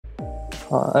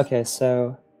Okay,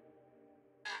 so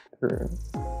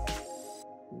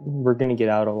we're gonna get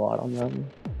out a lot on them.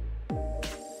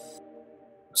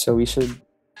 So we should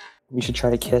try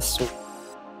to kiss.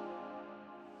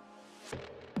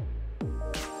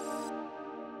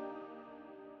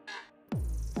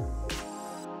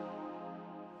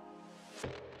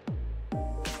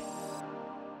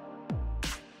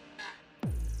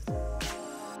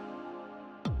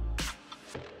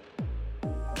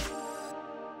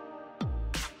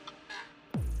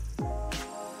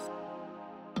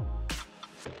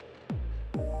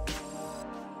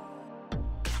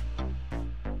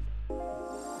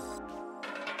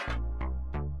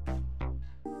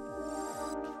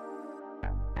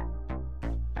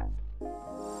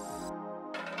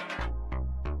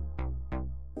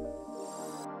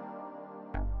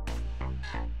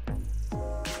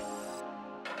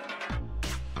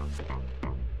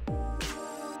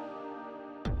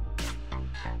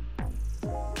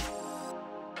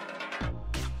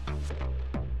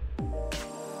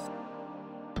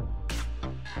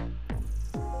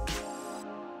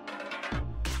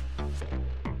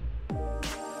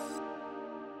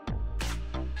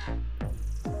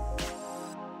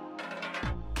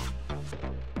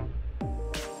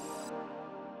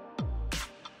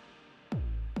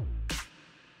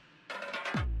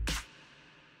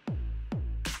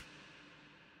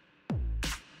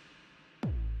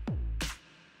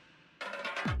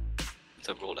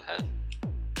 The roll ahead.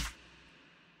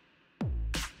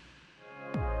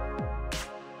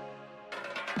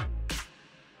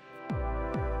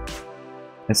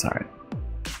 It's alright.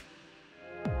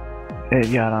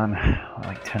 It got on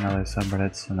like 10 other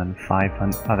subreddits and then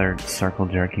 5 other circle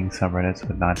jerking subreddits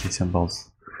with Nazi symbols.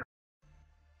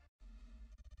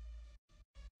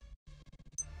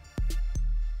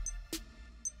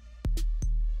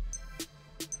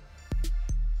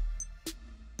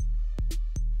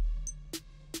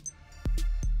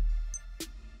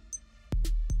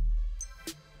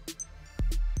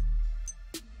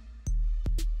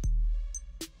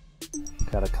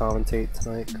 Gotta commentate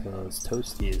tonight because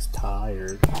Toasty is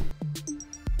tired.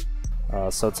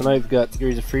 So tonight we've got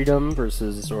Degrees of Freedom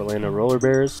versus Orlando Roller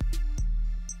Bears.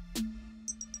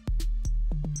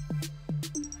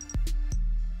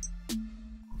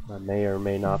 I may or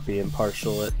may not be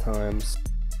impartial at times.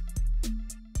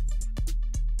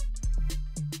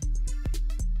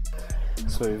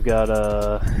 So we've got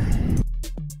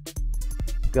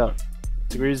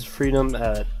Degrees of Freedom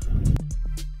at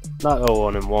not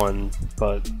 0-1-1,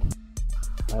 but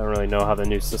I don't really know how the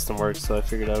new system works, so I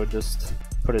figured I would just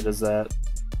put it as that.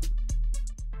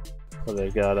 So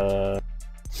they've got I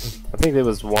think there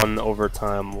was one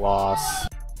overtime loss,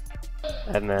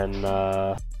 and then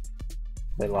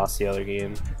they lost the other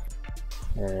game,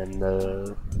 and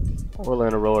the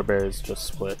Orlando Roller Bears just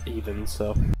split even.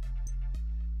 So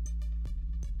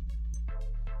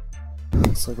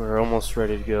looks like we're almost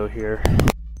ready to go here.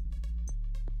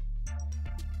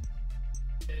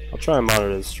 I'll try and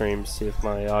monitor the stream, see if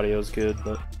my audio is good,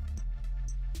 but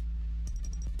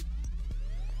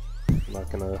I'm not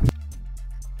gonna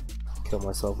kill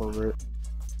myself over it.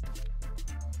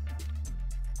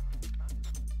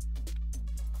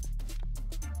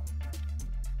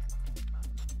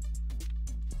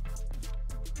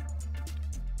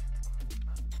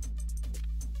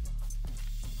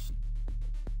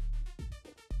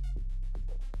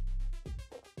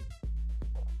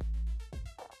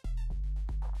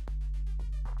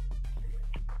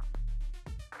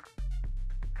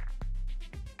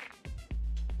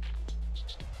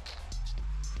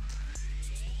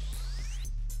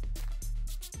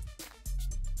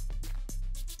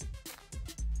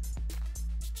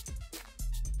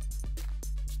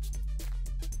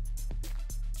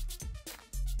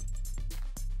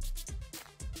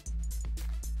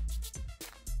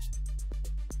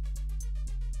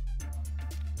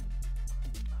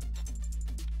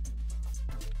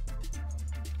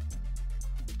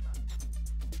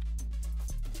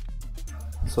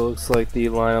 So it looks like the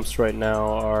lineups right now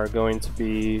are going to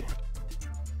be,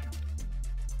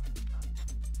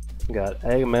 we got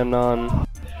Agamemnon,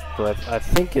 who I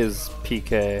think is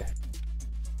PK,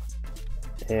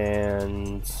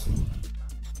 and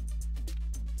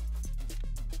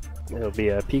it'll be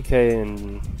a PK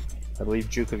and I believe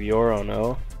Duke of Yor on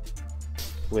O,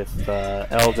 with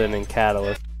Eldon and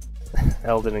Catalyst.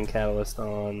 Eldon and Catalyst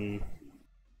on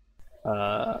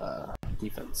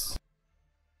defense.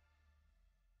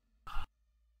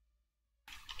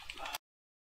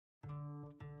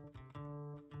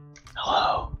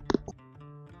 Hello.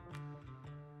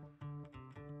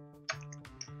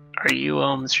 Are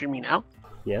you streaming now?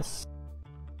 Yes.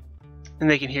 And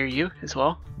they can hear you as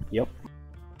well? Yep.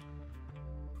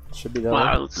 Should be done.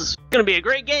 Wow, this is gonna be a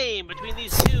great game between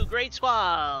these two great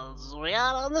squads. We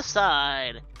out on the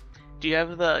side. Do you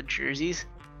have the jerseys?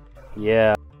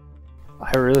 Yeah.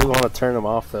 I really want to turn them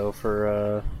off though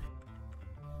for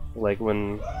like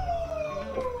when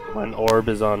orb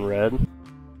is on red,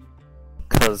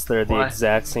 because they're the Why?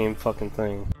 exact same fucking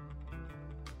thing.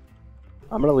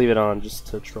 I'm gonna leave it on just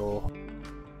to troll,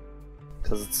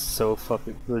 because it's so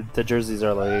fucking. The jerseys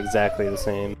are like exactly the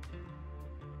same.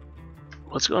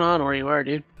 What's going on where you are,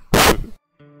 dude? I'm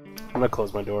gonna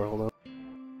close my door. Hold on.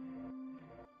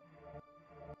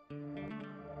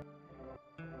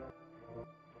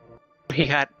 We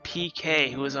got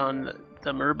PK, who was on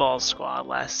the Murball squad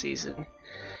last season.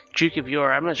 Duke of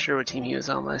Yor, I'm not sure what team he was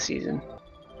on last season.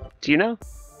 Do you know?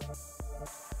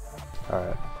 All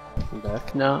right, I'm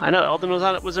back. No, I know Eldon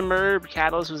was a Murb.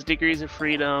 Catalyst was Degrees of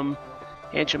Freedom.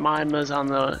 Aunt Jemima's on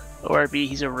the ORB.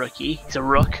 He's a rookie. He's a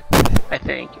rook, I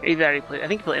think. I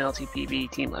think he played mLTP B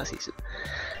team last season.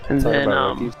 And Talk then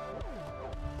about rookies.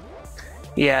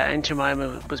 yeah, and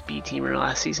Jemima was B teamer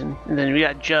last season. And then we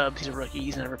got Jubbs. He's a rookie.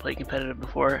 He's never played competitive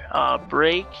before.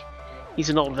 Break. He's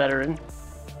an old veteran.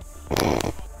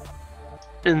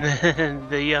 And then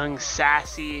the young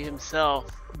sassy himself,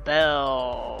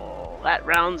 Bell. That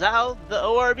rounds out the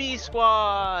ORB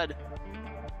squad.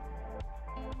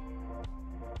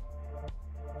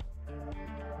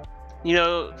 You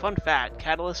know, fun fact,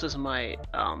 Catalyst was my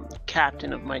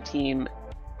captain of my team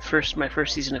my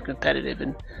first season of competitive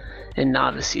in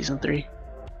Novice Season 3.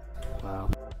 Wow.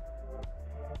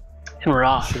 And we're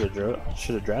off. Should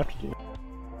have drafted you.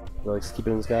 He likes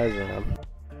keeping his guys around.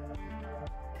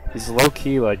 He's low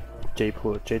key like JJ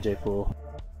Poole.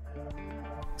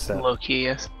 Except Low key,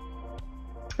 yes.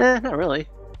 Not really.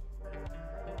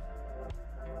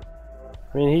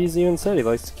 I mean, he's even said he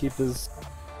likes to keep his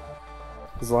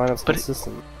lineups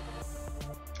consistent.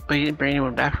 But he didn't bring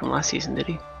anyone back from last season, did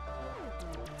he?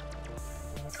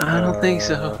 I don't think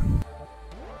so.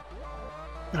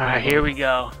 Alright, here we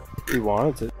go. He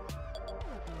wanted to.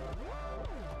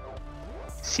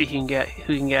 See who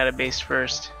can get a base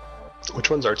first.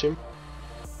 Which one's our team?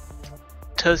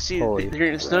 Toasty, Holy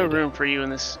there's no crap. room for you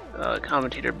in this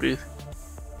commentator booth.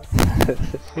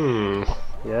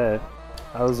 Yeah.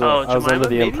 I was Oh, under Jemima,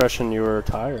 the maybe? impression you were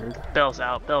tired. Bell's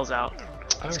out. I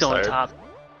Let's was go on tired. top.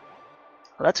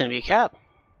 Well, that's gonna be a cap.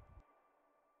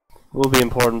 It will be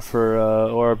important for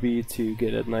ORB to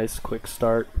get a nice quick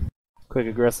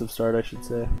aggressive start, I should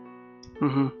say.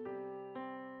 Mm-hmm.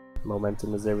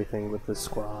 Momentum is everything with this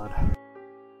squad.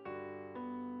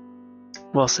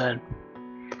 Well said.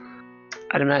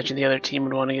 I'd imagine the other team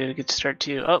would want to get a good start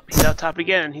too. Oh, he's out top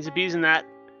again. He's abusing that.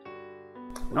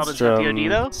 Alden's got the OD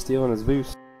though? Stealing his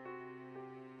boost.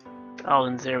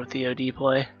 Alden's there with the OD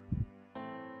play.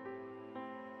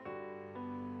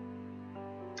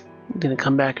 Gonna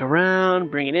come back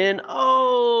around, bring it in.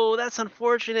 Oh, that's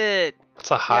unfortunate.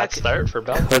 That's a hot start for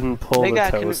Bell. Couldn't pull the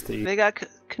toasty. They got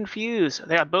confused.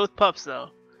 They got both pups though.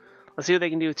 Let's see what they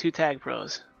can do with 2 tag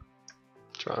pros.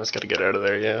 Toronto's got to get out of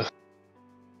there, yeah.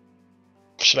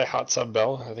 Should I hot sub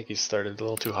Bell? I think he started a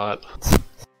little too hot.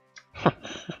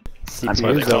 That's Why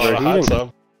they CPU's call it a hot overheating.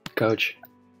 sub? Coach.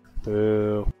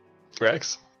 Boo.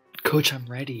 Rex? Coach, I'm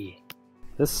ready.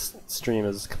 This stream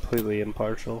is completely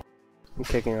impartial. I'm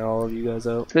kicking all of you guys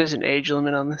out. There's an age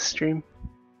limit on this stream,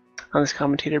 on this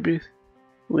commentator booth.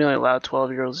 We only allow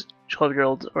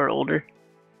 12-year-olds or older.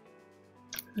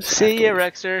 See ya,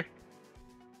 Rexer.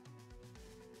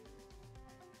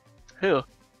 Who?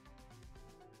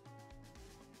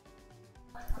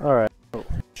 Alright. Oh,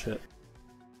 shit.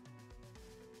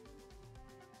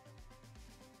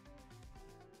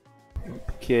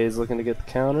 PK is looking to get the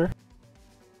counter.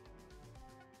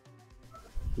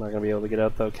 Not gonna be able to get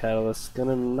out though. Catalyst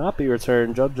gonna not be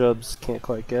returned. Jubs can't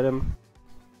quite get him.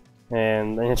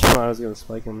 And Angelino's gonna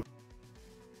spike him.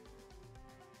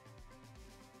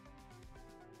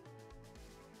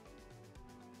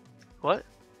 What?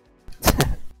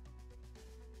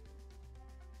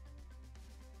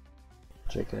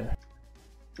 JK.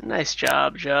 Nice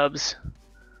job, Jubs.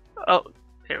 Oh,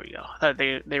 there we go. I thought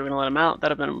they were gonna let him out.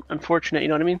 That'd have been unfortunate, you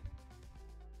know what I mean?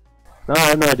 No, I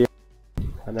have no idea.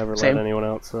 I never Same. let anyone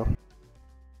out, so.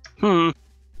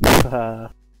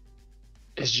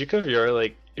 Is Jukovior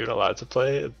like even allowed to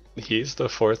play? He's the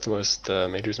 4th most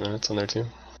majors minutes on their team.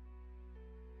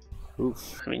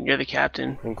 Oof. I mean, you're the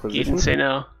captain. You Inquisition? can say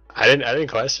no. I didn't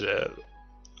question it.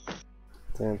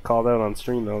 Damn, called out on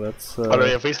stream though. That's I mean,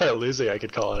 if we start losing, I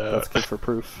could call it that's out. good for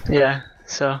proof. Yeah,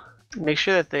 so make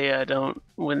sure that they don't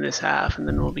win this half, and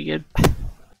then we'll be good.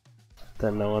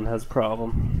 Then no one has a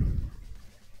problem.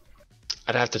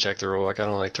 I'd have to check the rule. Like, I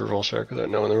don't like to rule check without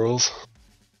knowing the rules.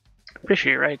 Pretty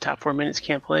sure you're right. Top 4 minutes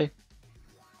can't play.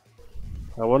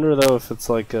 I wonder though if it's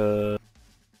like a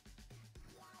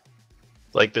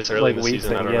Like this early in the week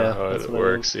season, I thing, don't yeah, know how that's it what I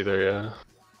works either. Yeah.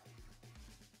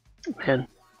 Man,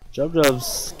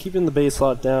 Jub's keeping the base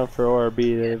lot down for ORB.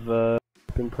 They've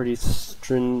been pretty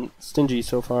stingy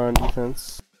so far on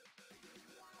defense.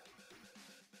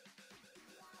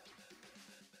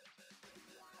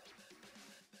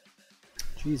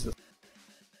 Jesus.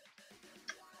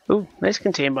 ooh, nice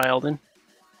contain by Eldon.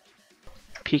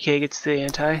 PK gets the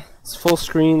anti. This full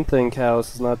screen thing,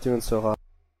 Callus, is not doing so hot.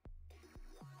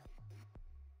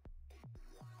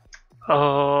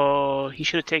 Oh, he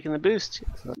should have taken the boost.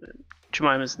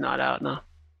 Jemima's not out now.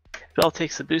 Bell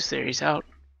takes the boost there, he's out.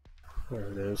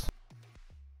 There it is.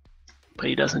 But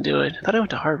he doesn't do it. I thought I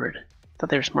went to Harvard. I thought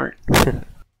they were smart.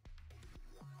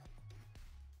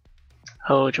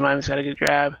 Oh, Jemima's got a good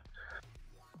grab.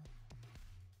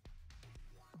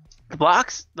 The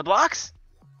blocks? The blocks?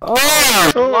 Oh!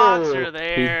 The blocks are He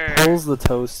there. pulls the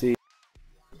toasty.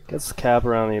 Gets the cap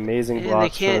around the amazing And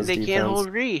blocks from his they defense. can't hold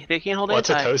re. They can't hold What's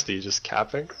a anti. toasty? Just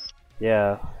capping?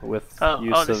 Yeah, with Oh,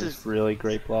 use this of is- really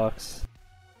great blocks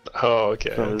Oh,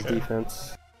 okay. from his okay.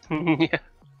 defense. Yeah.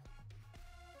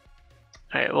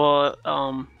 Alright,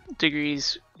 well,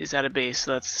 Degrees is out of base,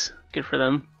 so that's good for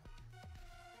them.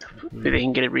 Maybe they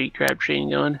can get a re-grab train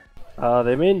going.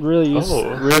 They made really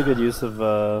Oh. good use of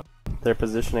their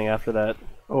positioning after that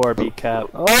ORB cap.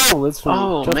 Oh, let's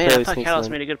Oh jump man, I barely thought sneaks Callus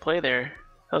in. made a good play there.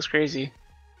 That was crazy.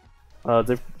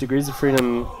 Degrees of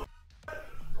Freedom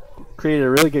created a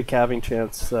really good capping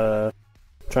chance, trying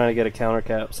to get a counter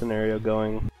cap scenario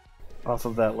going off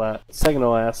of that second to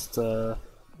last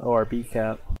ORB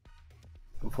cap.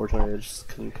 Unfortunately, they just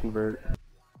couldn't convert. This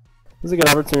is a good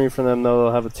opportunity for them, though.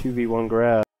 They'll have a 2v1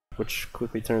 grab, which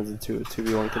quickly turns into a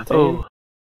 2v1 contain, Oh,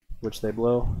 which they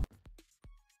blow.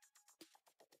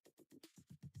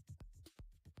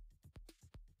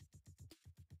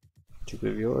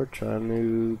 Jubivior trying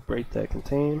to break that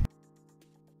contain.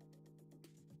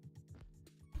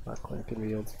 Not quite gonna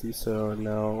be able to do so, and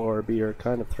now ORB are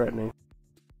kind of threatening.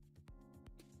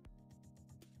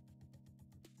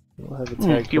 We'll have a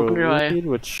tag you wonder why- lead,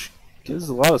 which gives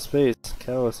a lot of space.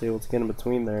 Callus able to get in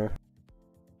between there.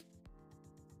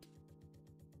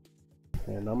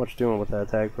 And not much doing with that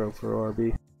tag pro for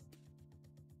ORB.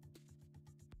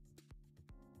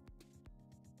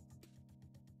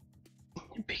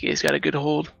 PK's got a good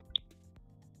hold.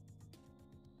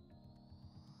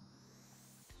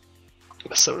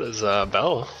 So does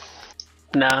Bell.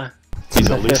 Nah. He's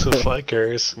elusive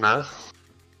flankers. Nah.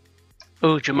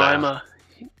 Oh, Jemima.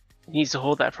 He needs to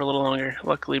hold that for a little longer.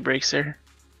 Luckily, breaks there.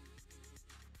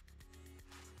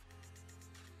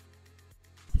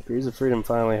 Degrees of Freedom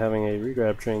finally having a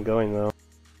regrab train going though.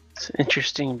 It's an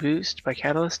interesting boost by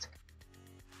Catalyst.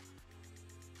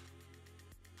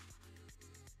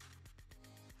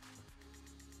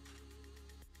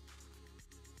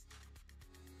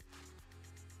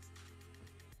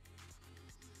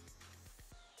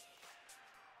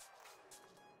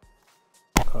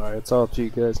 Alright, it's all up to you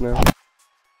guys now.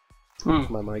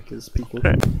 Hmm. My mic is peaking.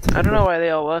 Okay. I don't know why they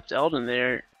all left Eldon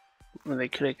there when they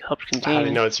could have helped How do contain.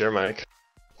 you know it's your mic?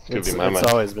 Could It's be my mic.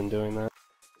 always been doing that.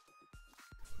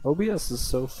 OBS is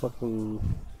so fucking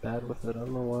bad with it, I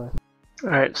don't know why.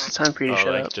 Alright, so it's time for you to Oh,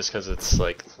 shut like up. just because it's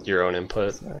like your own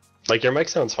input. Like your mic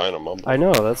sounds fine on mumble. I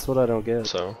know, that's what I don't get.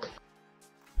 So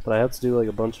But I have to do like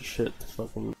a bunch of shit to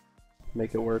fucking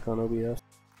make it work on OBS.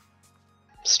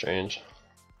 strange.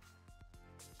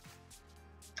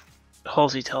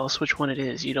 Halsey, tell us which one it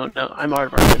is. You don't know. I'm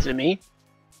Aardvark. Is it me?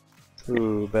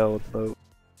 Ooh, Bell with the boat.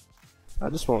 I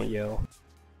just won't yell.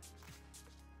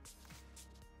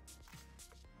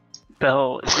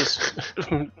 Bell just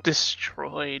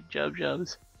destroyed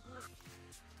Jubs.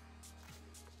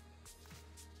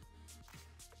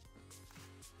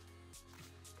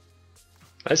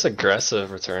 Nice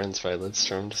aggressive returns by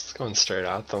Lidstrom, just going straight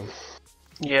at them.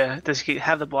 Yeah, does he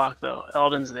have the block though?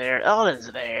 Eldon's there.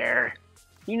 Eldon's there.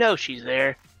 You know she's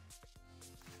there.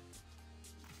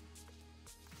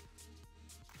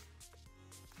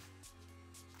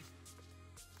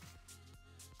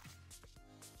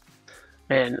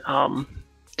 Man,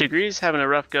 Degree's having a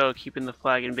rough go keeping the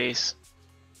flag in base.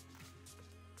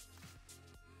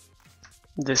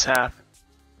 This half.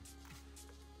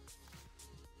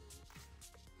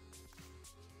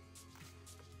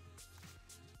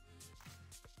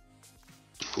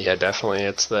 Yeah, definitely.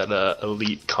 It's that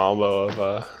elite combo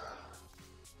of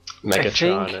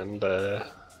Megatron think- and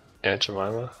Aunt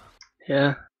Jemima.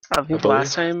 Yeah, I think the believe.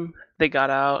 last time they got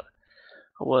out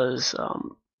was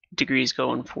Degrees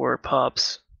going for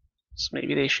pups. So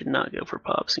maybe they should not go for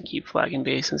pops and keep flagging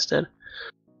base instead.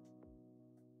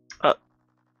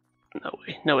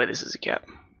 No way this is a cap.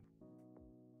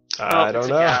 I don't it's a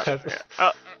know. cap.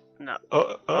 Oh, no.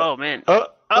 Oh, man.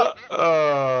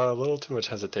 A little too much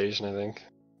hesitation, I think.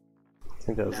 I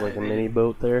think that was like a mini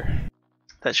boat there,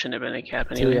 That shouldn't have been a cap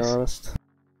to be anyways. honest.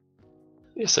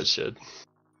 Yes, it should.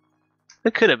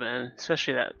 It could have been,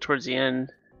 especially that towards the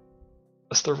end.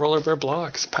 That's the roller bear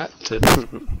blocks, patented.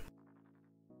 What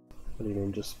do you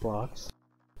mean, just blocks?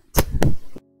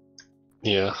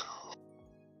 Yeah.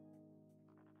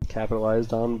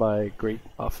 Capitalized on by great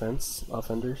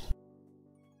offenders.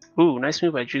 Ooh, nice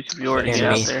move by Juke Bjorn to get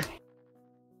out Enemy. there.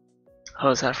 Oh,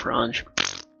 is that Franj?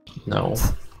 No.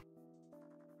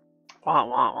 Wah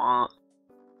wah wah.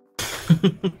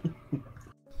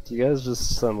 Do you guys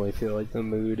just suddenly feel like the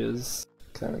mood is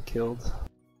kind of killed?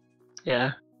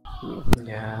 Yeah.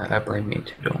 Yeah, I blame me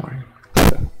too, don't worry.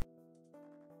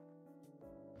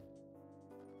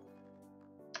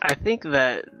 I think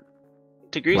that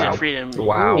Degrees Wow. of Freedom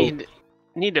Wow.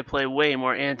 need to play way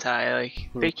more anti. Like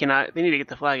they need to get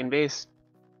the flag in base.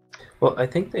 Well, I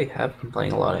think they have been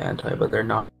playing a lot of anti, but they're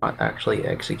not actually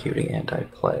executing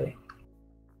anti-play.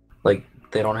 Like,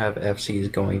 they don't have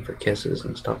FCs going for kisses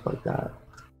and stuff like that.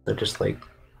 They're just, like,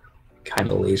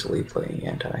 kind of lazily playing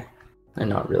anti, and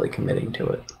not really committing to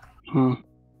it.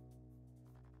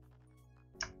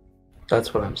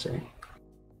 That's what I'm saying.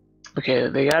 Okay,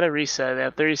 they gotta reset. They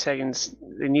have 30 seconds.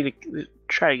 They need to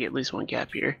try to get at least one cap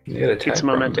here. You gotta Get attack some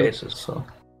from momentum. bases, so...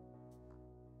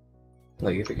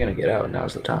 Like, if you're gonna get out,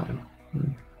 now's the time.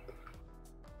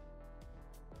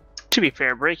 To be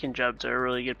fair, break and jubs are a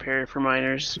really good pair for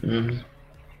miners.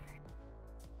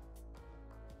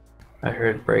 I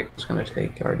heard Break was gonna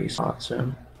take RD slot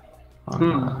soon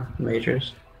on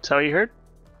majors, Is that what you heard?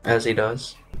 as he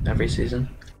does every season.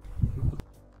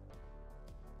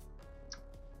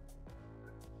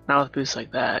 Not with boosts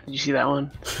like that. Did you see that one?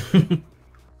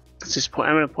 It's just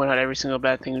I'm gonna point out every single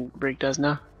bad thing Break does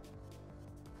now.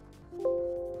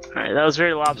 Alright, that was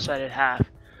very lopsided half.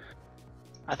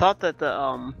 I thought that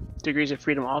the Degrees of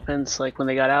Freedom offense, like when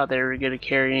they got out, they were good at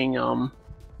carrying.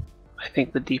 I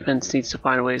think the defense needs to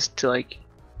find ways to like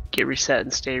get reset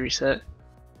and stay reset.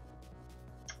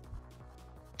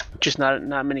 Just not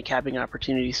many capping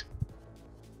opportunities.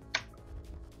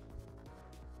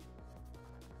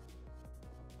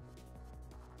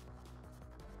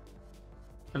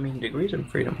 I mean, Degrees of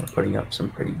Freedom are putting up some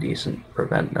pretty decent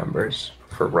prevent numbers,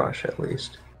 for Rush at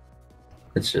least.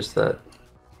 It's just that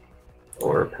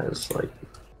Orb has like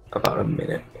about a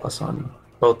minute plus on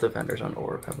both defenders on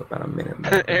Orb have about a minute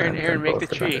more. Aaron, prevent Aaron, than make both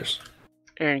the tree. defenders.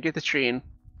 Aaron, get the tree in.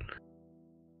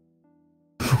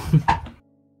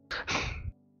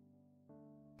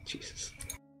 Jesus.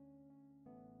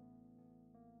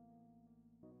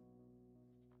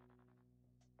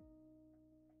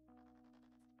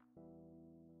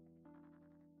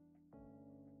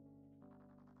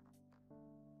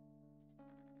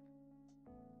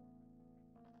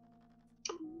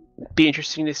 Be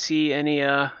interesting to see any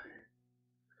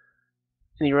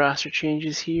roster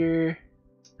changes here.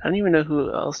 I don't even know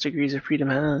who else Degrees of Freedom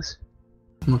has.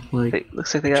 Looks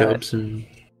like they got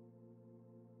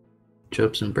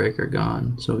Jobs and Break are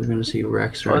gone, so we're gonna see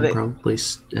Rexer and probably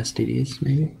STDs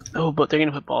maybe. Oh, but they're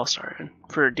gonna put Ballstar in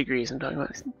for Degrees. I'm talking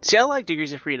about. See, I like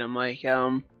Degrees of Freedom. Like,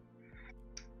 I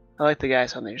like the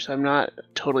guys on there, so I'm not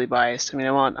totally biased. I mean,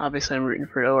 obviously I'm rooting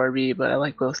for ORB, but I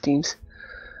like both teams.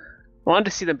 I wanted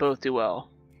to see them both do well.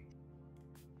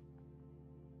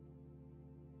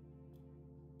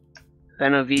 I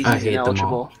know VZ's I hate them ineligible.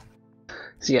 all.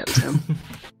 So yeah, Tim.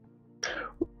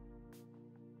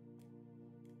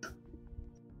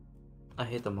 I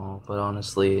hate them all, but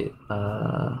honestly,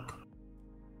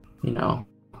 you know,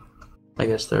 I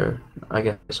guess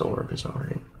Orb is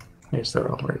alright. I guess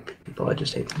they're alright people. I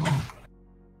just hate them all.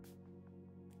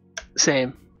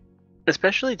 Same.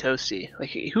 Especially Toasty. Like,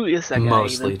 who is that guy?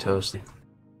 Mostly even? Toasty.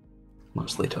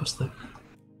 Mostly Toasty.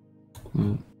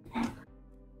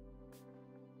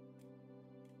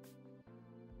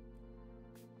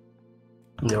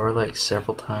 There were like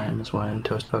several times when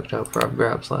Toast hooked up for up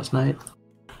grabs last night.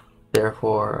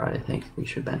 Therefore, I think we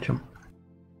should bench him.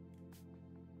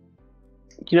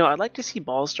 You know, I'd like to see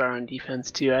Ballstar on defense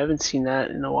too. I haven't seen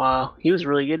that in a while. He was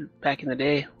really good back in the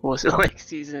day. What was it like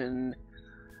season?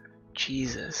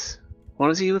 Jesus. When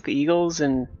was he with the Eagles?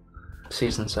 And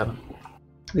Season 7.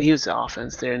 he was the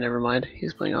offense there. Never mind. He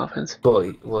was playing offense.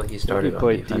 Well, he started on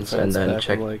played defense and then back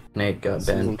in, like, Nate got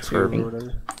season banned 2 for or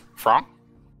whatever. From?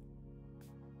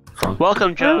 from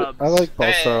Welcome, Jobs. I like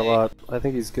Ballstar a Hey. lot. I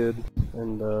think he's good,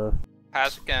 and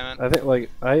How's it going? I think like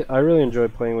I really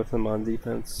enjoyed playing with him on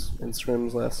defense in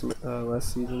scrims last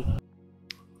season.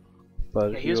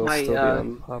 But Yeah, he he was will my, still be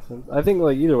on offense. I think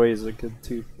like either way he's a good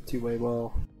two-way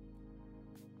ball.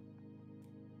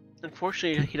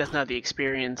 Unfortunately, he doesn't have the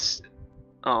experience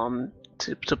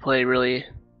to play really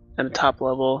at a top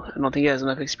level. I don't think he has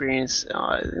enough experience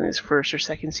in his first or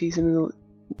second season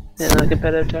in the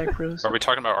competitive tag pros. Are we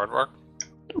talking about Aardvark?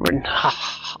 We're not.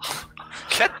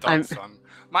 Get I'm- done, son.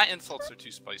 My insults are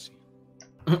too spicy.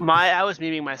 I was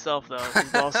memeing myself though.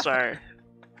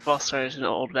 Ballstar is an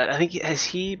old vet. I think has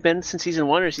he been since season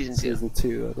 1 or season 2? Season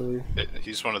 2, I believe.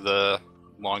 He's one of the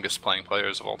longest playing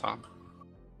players of all time.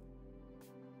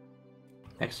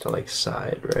 Next to like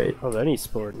side, right? Of any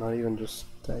sport, not even just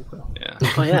tag pro. Yeah.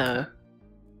 Oh yeah.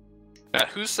 Now,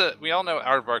 we all know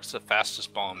Aardvark's the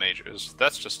fastest ball in majors.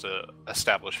 That's just a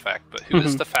established fact. But who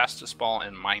is the fastest ball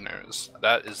in minors?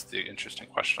 That is the interesting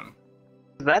question.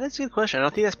 That is a good question. I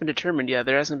don't think that's been determined yet.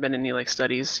 There hasn't been any like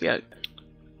studies yet.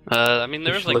 I mean,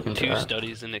 there We was should look like into 2 that.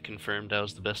 studies and it confirmed I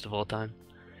was the best of all time.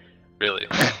 Really?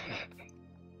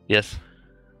 Yes.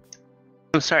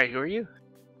 I'm sorry. Who are you?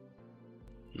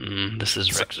 This is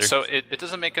Rexer. So it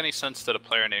doesn't make any sense that a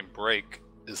player named Break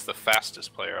is the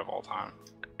fastest player of all time.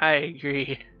 I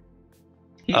agree.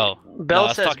 Oh, Bell no, I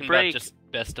was says talking break. about just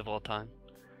best of all time.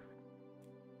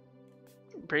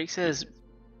 Break says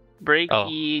break Oh,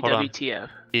 hold on. EWTF.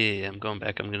 Yeah, I'm going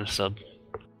back. I'm gonna sub.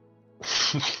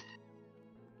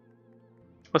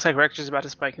 Looks like Rexer's about to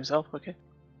spike himself. Okay.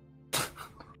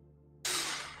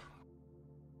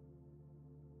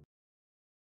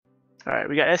 All right,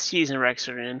 we got STs and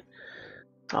Rexer in.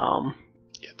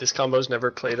 Yeah, this combo's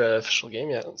never played an official game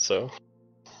yet, so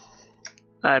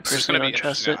I This is personally going to be don't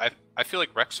trust interesting. it. I feel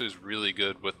like Rexu's really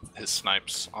good with his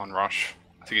snipes on Rush.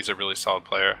 I think he's a really solid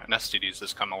player, and STD's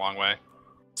has come a long way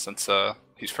since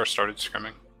he's first started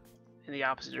scrimming. In the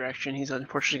opposite direction, he's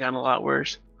unfortunately gotten a lot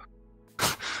worse.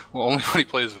 Well, only when he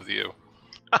plays with you.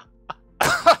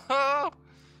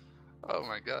 Oh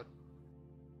my god.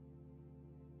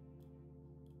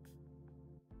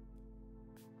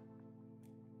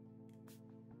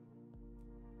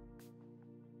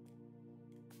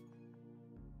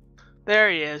 There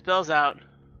he is. Bell's out.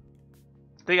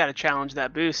 They got to challenge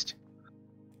that boost.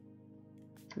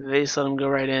 They just let him go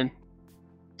right in.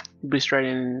 Boost right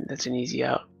in. That's an easy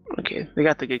out. Okay, they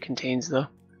got the good contains though.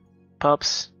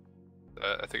 Pups.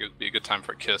 I think it would be a good time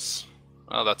for a kiss.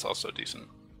 Oh, that's also decent.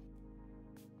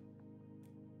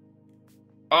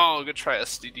 Oh, good try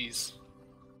STDs.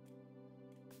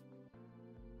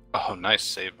 Oh, nice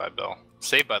save by Bell.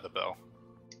 Saved by the Bell.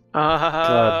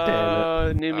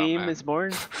 God damn New Oh, meme man. is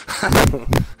born.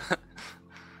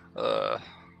 uh,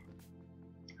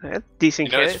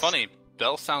 Decent you know, kiss. it's funny.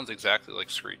 Bell sounds exactly like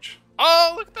Screech.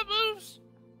 Oh, look at the moves!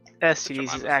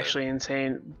 STDs is actually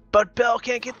insane, but Bell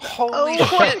can't get the. Holy oh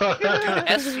shit! my Dude, God.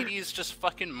 STDs just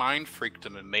fucking mind freaked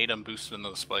him and made him boost into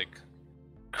the spike.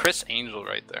 Chris Angel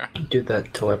right there. Do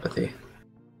that telepathy.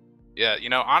 Yeah, you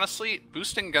know, honestly,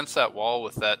 boosting against that wall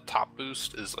with that top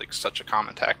boost is like such a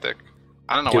common tactic.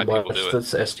 I don't know Dude, why watch people do it.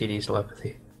 this STD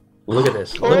telepathy. Look at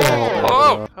this. Look at that.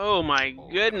 Oh! Oh my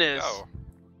goodness. Go.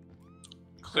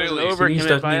 That was Clearly, an overcommit STDs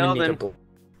doesn't by even Alden. need to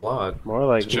block. More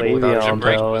like Jim without Le'Veon Jim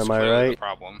break Bell, was am I clearly the right?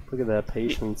 problem. Look at that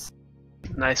patience.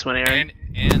 Nice one, Aaron.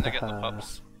 And they get the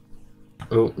pups.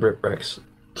 Oh, Rip Rex.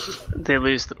 They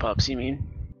lose the pups, you mean?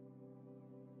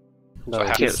 No, what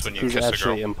happens when you he's kiss a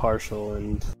actually girl. impartial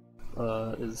and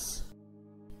is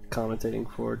commentating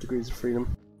for Degrees of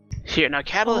Freedom. Here, now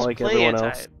Catalyst, Like play everyone anti.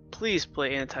 else. Please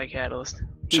play anti-Catalyst.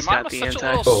 He's Jemima's got the such anti.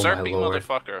 a little Oh, my syrupy lord.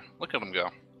 motherfucker. Look at him go.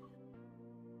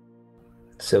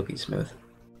 Silky smooth.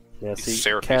 Yeah, He's see,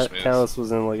 syrupy smooth. Callus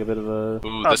was in like a bit of a.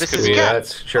 Ooh, Oh, this this could is be. a gap.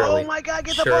 That's Shirley. Oh my God,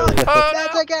 get the Shirley. ball! Oh,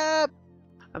 That's no. a gap!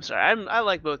 I'm sorry, I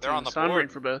like both They're on teams, the so I'm board.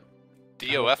 rooting for both.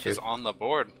 DOF is on the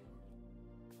board.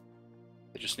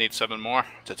 They just need 7 more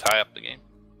to tie up the game.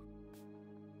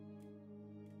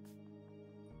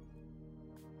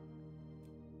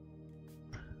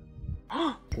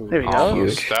 There we go. Oh,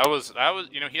 huge. That was,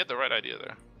 you know, he had the right idea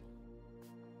there.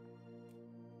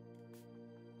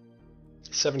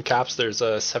 7 caps. There's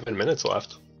 7 minutes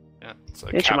left. Yeah, it's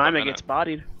like Yeah, cap a Jemima minute. gets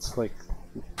bodied. It's like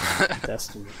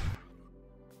destiny.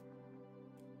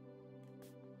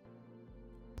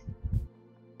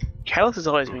 Catalyst has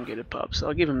always been good at pups, so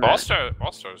I'll give him that.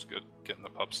 Ballstar is good getting the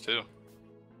pups too.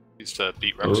 He used to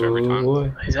beat Rex every Oh, time.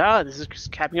 boy. He's out. This is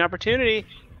just capping opportunity.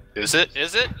 Is it?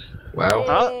 Is it? Wow.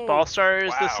 Oh, Ballstar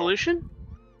is the wow. solution?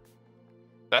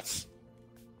 That's...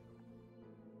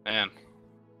 Man.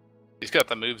 He's got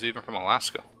the moves even from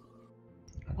Alaska.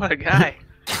 What a guy.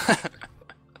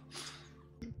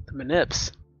 The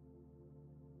manips.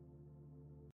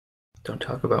 Don't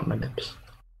talk about my nips.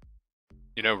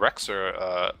 You know,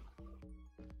 Rexer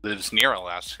lives near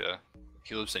Alaska.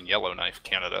 He lives in Yellowknife,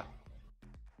 Canada.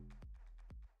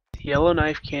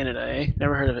 Yellowknife, Canada, eh?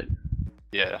 Never heard of it.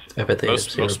 Yeah. I bet they have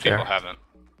syrup Most people there. haven't.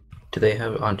 Do they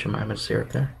have Aunt Jemima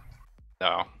syrup there?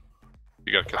 No.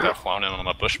 You gotta get that flown in on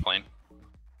a bush plane.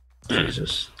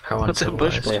 Jesus, how What's a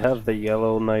bush uncivilized. They have the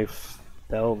Yellowknife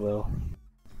Bell though.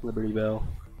 Liberty Bell.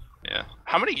 Yeah.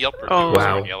 How many Yelp reviews Oh. are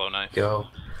Wow. in Yellowknife? Go.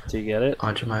 Do you get it?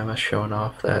 Aunt Jemima showing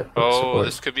off that Oh, support.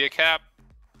 this could be a cap.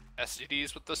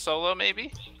 SCDs with the solo,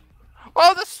 maybe?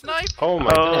 Oh, the snipe! Oh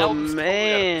my Oh, god. Eldon's totally out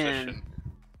of man. position.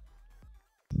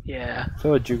 Yeah. I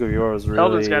feel like Duke of Yor was really.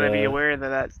 Eldon's got to be aware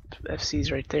that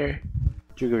FC's right there.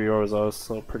 Duke of Yor was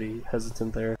also pretty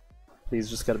hesitant there. He's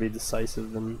just got to be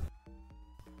decisive and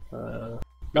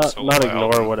not solo by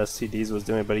ignore Eldon. what SCDs was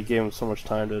doing, but he gave him so much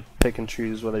time to pick and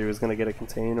choose whether he was going to get a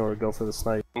contain or go for the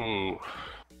snipe. Ooh.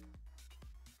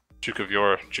 Duke of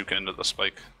Yor, juke into the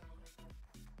spike.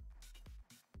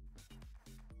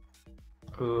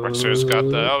 Rexer's got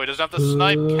the. Oh, he doesn't have the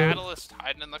snipe. Catalyst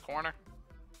hiding in the corner.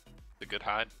 The good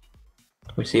hide.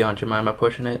 We see Aunt Jemima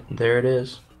pushing it. There it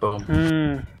is. Boom.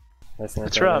 Hmm. Nice That's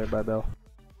anti there rough. by Bell.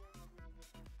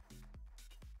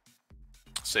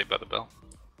 Saved by the bell.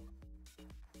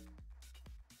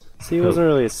 See, it wasn't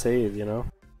really a save, you know.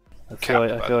 I feel Capped like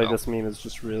by I feel like Bell. this meme is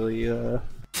just really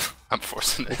I'm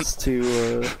forcing it. it's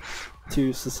too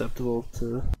susceptible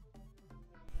to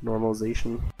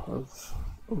normalization of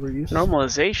overuse.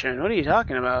 Normalization? What are you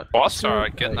talking about? Boss star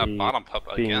getting that He bottom pup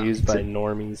being again. used by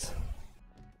normies.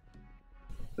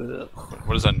 Ugh.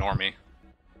 What is a normie?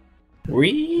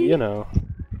 You know,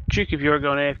 Duke, if you're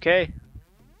going AFK.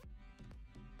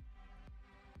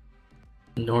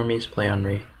 Normies play on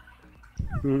Re.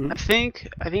 Mhm.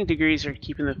 I think degrees are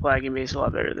keeping the flagging base a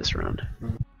lot better this round.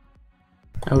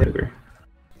 I would agree.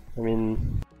 I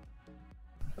mean,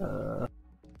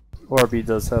 ORB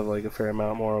does have like a fair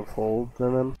amount more of hold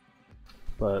than them,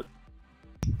 but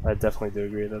I definitely do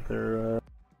agree that they're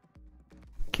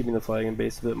keeping the flagging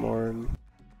base a bit more, and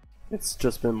it's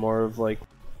just been more of like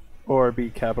ORB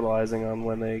capitalizing on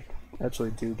when they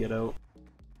actually do get out.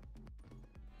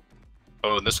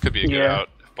 Oh, this could be a good Yeah. out.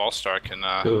 If Ballstar can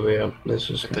Oh yeah, this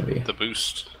is get gonna be. the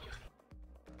boost.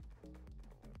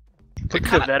 Look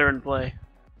at the veteran play.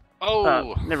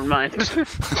 Oh! Never mind.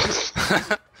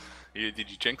 Did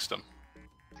you jinx them?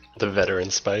 The veteran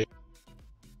spike.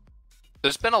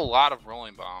 There's been a lot of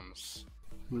rolling bombs.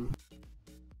 Yeah,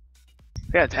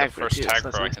 The tag pro first too, tag so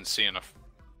that's pro I nice. can see in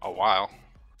a while.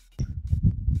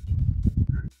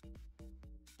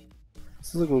 This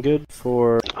is looking good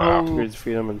for Wow. Degrees of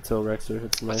Freedom until Rexer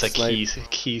hits a nice That's a snipe.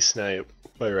 key snipe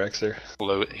by Rexer.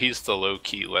 He's the low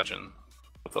key legend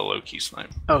with the low key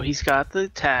snipe. Oh, he's got the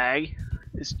tag.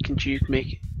 Can Juke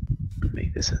make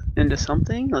this into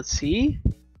something? Let's see.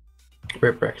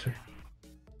 Rip Rexer.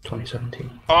 2017.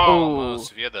 Oh, Oh.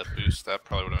 almost. If he had that boost, that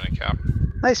probably would have been a cap.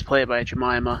 Nice play by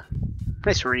Jemima.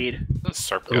 Nice read. This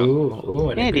Serp gun. Ooh,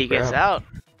 and a Andy good gets grab. out.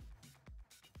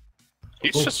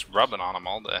 He's Ooh. just rubbing on him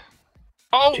all day.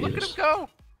 Oh, look at Jesus. him go!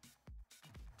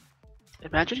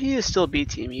 Imagine he is still B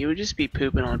team. He would just be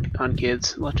pooping on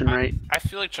kids left and right. I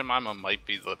feel like Jemima might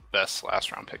be the best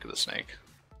last round pick of the snake.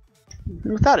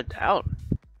 Without a doubt.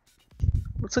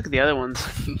 Let's look at the other ones.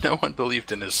 No one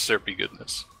believed in his Serpy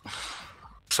goodness.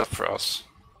 Except for us.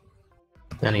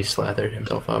 Then he slathered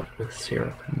himself up with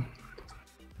syrup and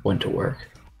went to work.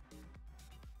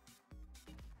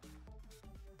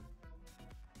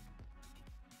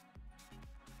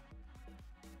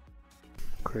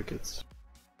 Crickets.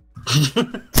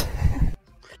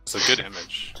 It's a good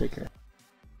image. Take care.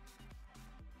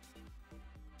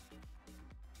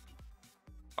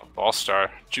 Oh, Ballstar,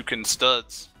 juking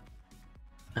studs.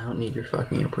 I don't need your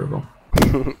fucking approval.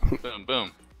 Boom,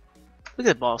 boom. Look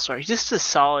at Ballstar. He's just a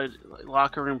solid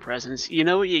locker room presence. You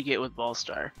know what you get with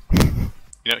Ballstar.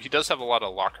 You know, he does have a lot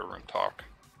of locker room talk.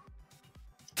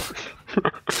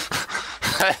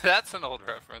 That's an old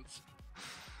reference.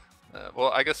 Well,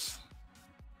 I guess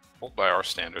old by our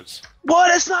standards.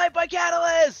 What a snipe by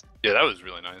Catalyst! Yeah, that was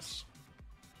really nice.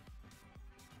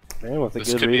 Man, with a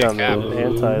This good could be read a on cap. the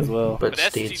anti as well. But But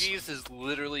Steeds, STDs is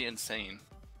literally insane.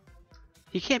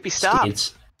 He can't be stopped.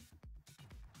 Steeds,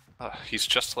 He's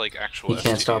just like actual he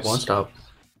can't stop STDs. one stop.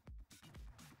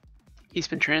 He's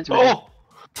been transmitted. Oh!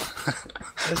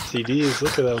 STDs,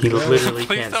 look at that. He guy. literally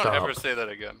Please can't don't stop. ever say that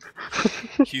again.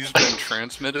 He's been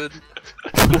transmitted.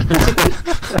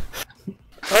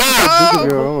 Oh, Duke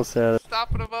of Yor almost had it.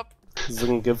 Stopping him up. He's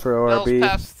looking good for Bell's ORB.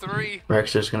 past 3.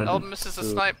 Rexer's gonna. Eldon misses a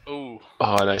snipe. Ooh.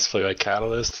 Oh, nice play by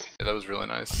Catalyst. Yeah, that was really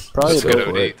nice. Probably That's a a bit good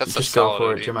for OD. it. That's a Just go solid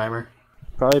for OD. it, Jemima.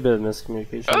 Probably a bit of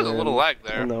miscommunication. That was a there little in- lag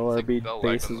there. in the I think ORB Bell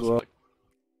base lagged on as this well. play.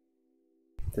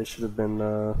 They should have been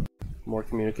more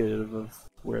communicative of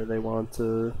where they want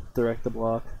to direct the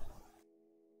block.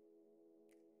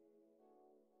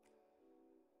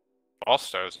 All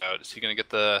Star's out. Is he gonna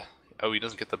get the? Oh, he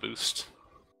doesn't get the boost.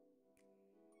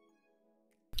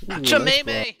 Ooh, nice Chameme!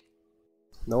 block.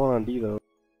 No one on D though,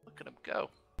 Look at him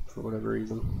go. for whatever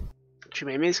reason.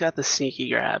 Chimeme's got the sneaky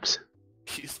grabs.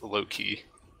 He's low key,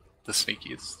 the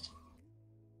sneakiest.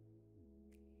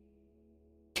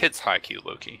 Kid's high key,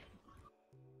 low key.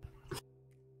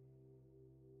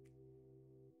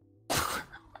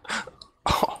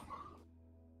 Oh.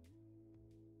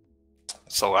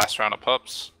 It's the last round of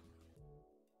pups.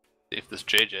 See if this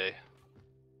JJ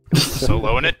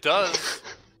solo, and it does.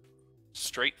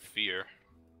 Straight fear.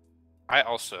 I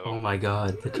also. Oh my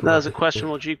god. That was a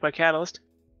questionable juke by Catalyst.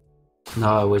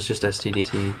 No, it was just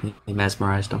STDT. He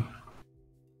mesmerized him.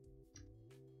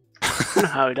 I don't know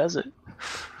how he does it.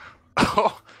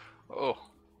 Oh.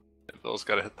 Bill's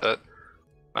gotta hit that.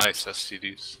 Nice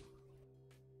STDs.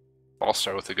 All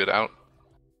Star with a good out.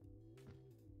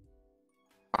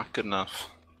 Not good enough.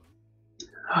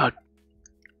 Oh,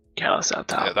 Catalyst out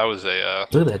top. Yeah, that was a.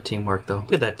 Look at that teamwork, though.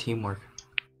 Look at that teamwork.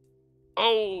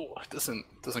 Oh, doesn't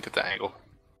get the angle.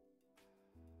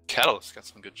 Catalyst got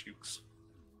some good jukes.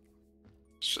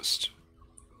 It's just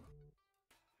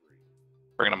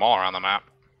bringing them all around the map.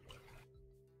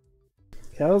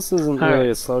 Callis isn't Alright. really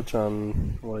a slouch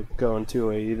on like going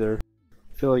two-way either.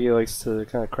 I feel like he likes to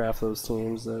kind of craft those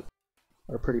teams that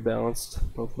are pretty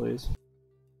balanced both ways.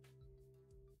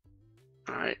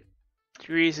 Alright.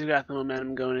 Degrees have got the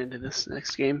momentum going into this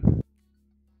next game.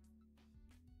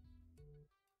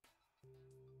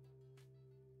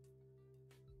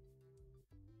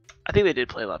 I think they did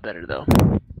play a lot better though.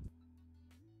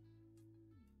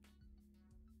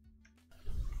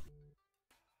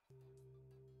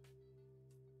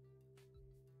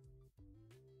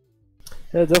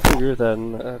 Yeah, I definitely agree with that,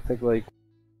 and I think like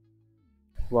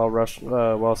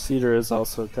while Cedar is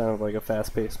also kind of like a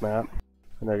fast-paced map,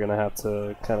 and they're gonna have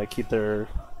to kind of keep their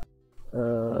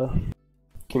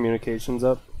communications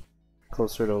up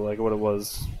closer to like what it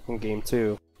was in game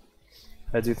 2.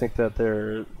 I do think that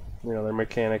their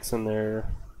mechanics and their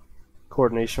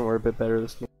coordination were a bit better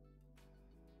this game.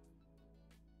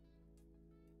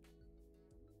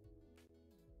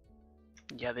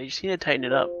 Yeah, they just need to tighten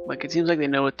it up. Like it seems like they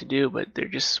know what to do, but they're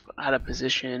just out of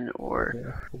position or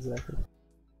Yeah, exactly.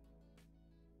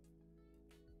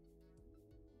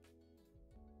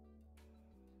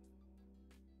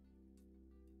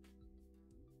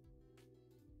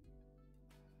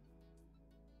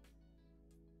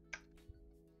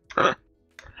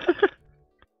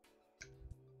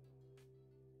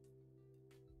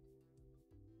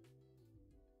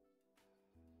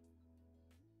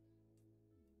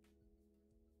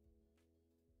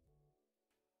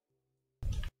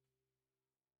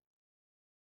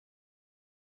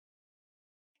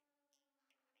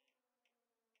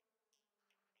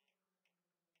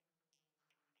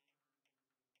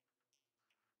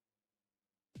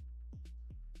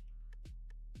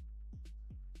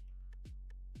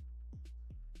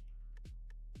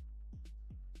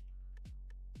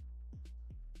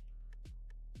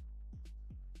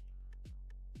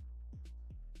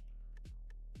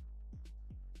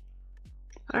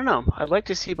 I don't know. I'd like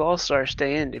to see Ballstar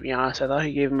stay in, to be honest. I thought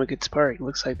he gave him a good spark. It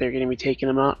looks like they're going to be taking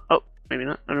him out. Oh, maybe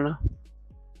not. I don't know.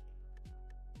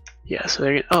 Yeah, so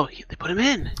they're gonna... Oh, they put him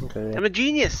in! Okay. Yeah. I'm a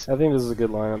genius! I think this is a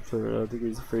good lineup for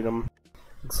Degrees of Freedom.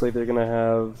 Looks like they're gonna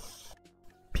have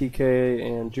PK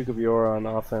and Juke of Yor on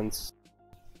offense,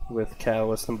 with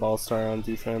Catalyst and Ballstar on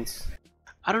defense.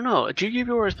 I don't know.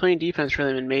 Jugibor was playing defense for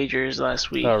them in majors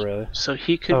last week. Oh, really? So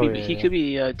he could Oh, be yeah, he yeah. could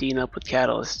be D'ing up with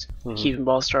Catalyst, Mhm. keeping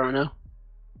Ballstar on now.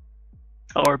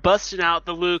 Oh, we're busting out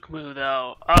the Luke move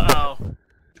though. Uh oh,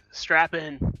 strap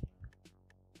in.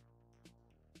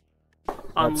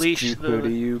 Unleash That's Juke to the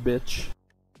you, bitch.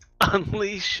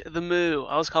 unleash the moo.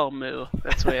 I was called moo.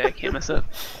 That's the way I can't mess up.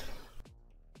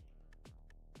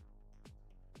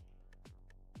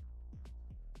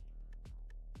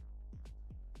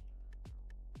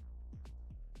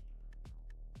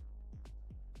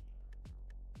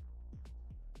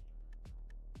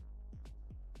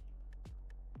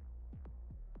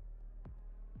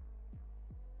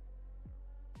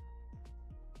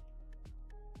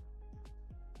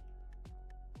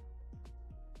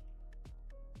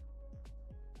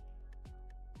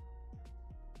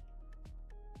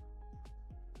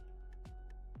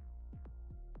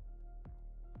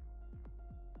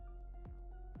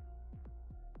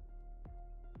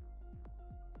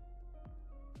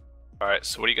 Alright,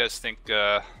 so what do you guys think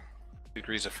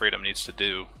Degrees of Freedom needs to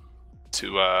do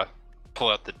to pull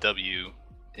out the W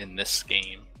in this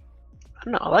game. I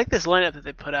don't know. I like this lineup that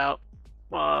they put out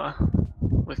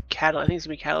with Catalyst. I think it's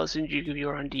gonna be Catalyst and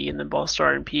Jukaviewer on D, and then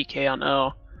Ballstar and PK on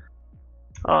O.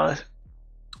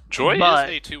 Joy but-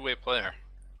 is a two-way player.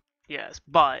 Yes,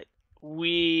 but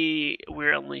we're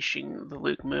unleashing the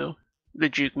Luke Moo, the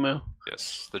Juke Moo.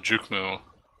 Yes, the Juke Moo,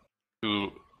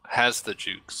 who has the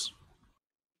jukes.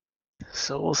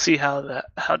 So we'll see how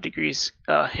Degrees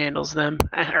handles them,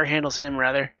 or handles him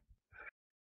rather.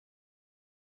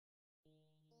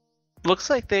 Looks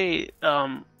like they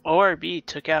ORB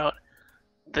took out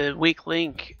the weak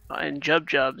link in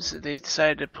Jubs. They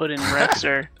decided to put in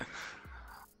Rexer.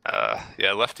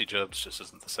 Yeah, Lefty Jubs just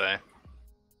isn't the same.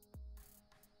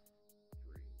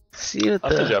 See what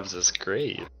Lefty the Jubs is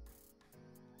great.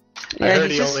 yeah, I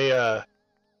heard he's he just- only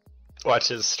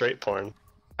watches straight porn.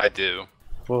 I do.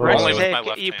 Well, Rex Only is with my AFK.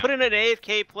 left You hand. put in an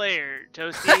AFK player,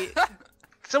 Toasty.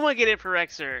 Someone get it for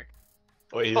Rexer.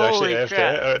 Wait, he's Holy actually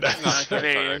crap. AFK? Oh, no. No,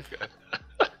 okay, there you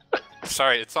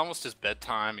Sorry, it's almost his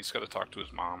bedtime. He's got to talk to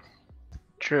his mom.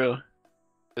 True.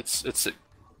 It's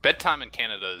bedtime in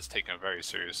Canada is taken very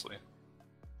seriously.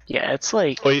 Yeah, it's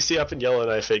like Well, you see up in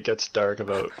Yellowknife, it gets dark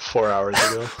about 4 hours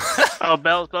ago. oh,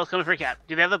 Bell's coming for a cap.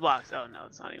 Do they have the blocks? Oh no,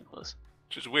 it's not even close.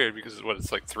 Which is weird because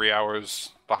it's like 3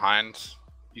 hours behind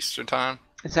Eastern time.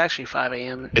 It's actually 5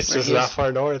 a.m. It's where just he that is.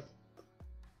 far north.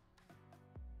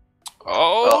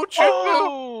 Oh, Juke Moo!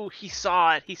 Oh, he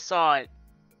saw it. He saw it.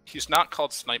 He's not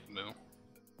called Snipe Moo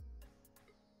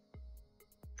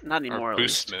Not anymore. or At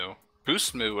Boost least. Moo.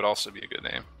 Boost Moo would also be a good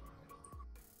name.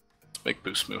 Let's make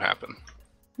Boost Moo happen.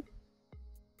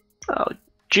 Oh,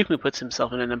 Jukmu puts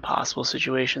himself in an impossible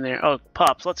situation there. Oh,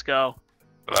 pups, let's go.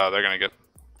 They're gonna get.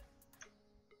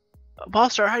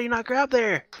 Ballstar, how do you not grab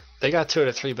there? They got 2 out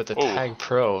of 3, but the Oh. Tag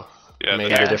Pro Yeah, made the the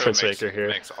Tag Pro difference makes, maker here.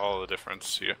 Makes all the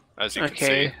difference here, as you can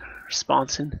Okay, see.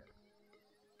 responsing.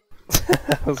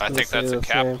 I think that's a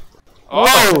cap.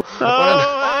 Oh!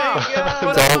 Oh my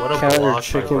god! What a Count your block by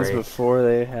chickens Bray. before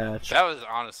they hatch. That was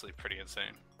honestly pretty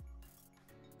insane.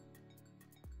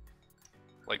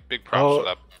 Like, big props for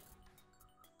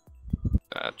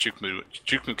that. Juke Moo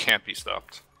can't be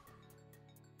stopped.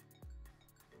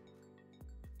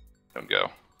 Don't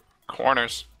go.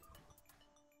 Corners.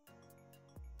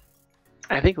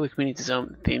 I think Luke needs his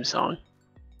own theme song.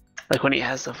 Like when he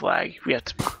has the flag, we have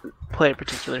to play a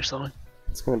particular song.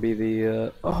 It's gonna be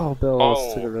the oh, Bell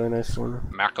Oh. took a really nice one.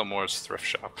 Macklemore's Thrift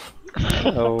Shop.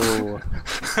 Oh,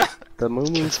 the Moo Moo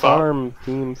Good spot. Farm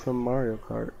theme from Mario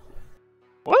Kart.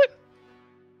 What?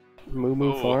 Moo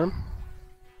Moo Oh. Farm.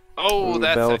 Oh, Ooh,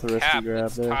 that's Bell a with a risky cap grab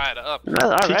that's there. tied up. All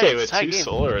right, PK it's with tie 2 game.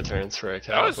 solar returns for a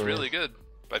cap. That was really good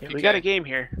by Yeah, PK. we got a game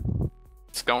here.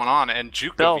 What's going on? And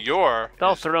Juke Bell- of Your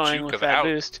Bell is throwing Juke with of that out.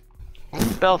 boost.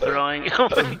 Bell throwing. Oh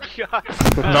my god.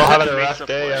 Bell having a Makes rough a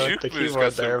day. play. I like Juke the Moo's keyboard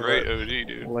got some there, great but- OD,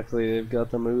 dude. Luckily, they've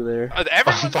got the Moo there.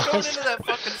 Everyone's going into that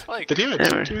fucking spike. Did he even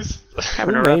Never. choose?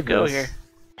 Having a Who rough made go this?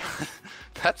 here.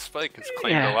 That spike has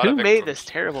claimed a Yeah, lot who of made victims. this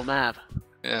terrible map?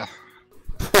 Yeah,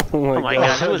 Oh Oh my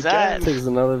god, who was that? Takes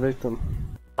another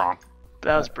victim. wrong.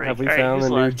 That was break. Have we Alright, found who's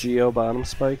the new left? Geo bottom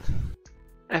spike?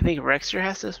 I think Rexer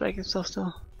has to spike himself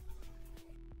still.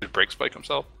 Did Break spike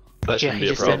himself? That Yeah, shouldn't he be a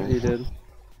just did. problem. He did.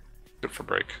 Good for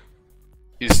Break.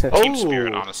 He's team Oh!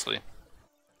 spirit, honestly.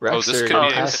 Rexer, this could Oh, be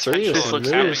a pass 3 potential with This some looks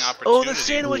capping moves. opportunity. Oh, the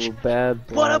sandwich! Ooh, bad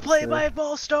What a blocks play there. by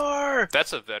Ballstar!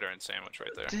 That's a veteran sandwich right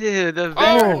there. Dude, the Oh,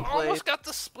 veteran play. almost got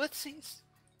the splitsies.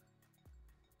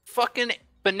 Fucking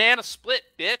banana split,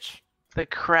 bitch. The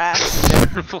crack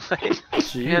veteran play.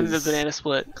 And the Jeez. banana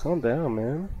split. Calm down,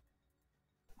 man.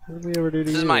 What did we ever do to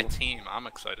This you? is my team. I'm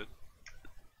excited.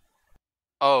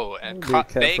 Oh, and That'd be a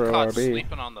cap they for caught ORB.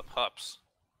 sleeping on the pups.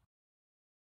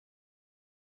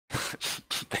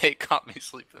 They caught me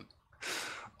sleeping.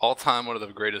 All time, one of the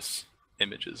greatest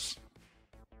images.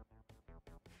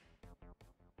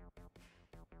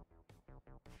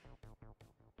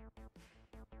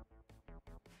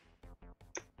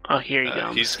 Oh, here he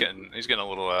comes. He's getting a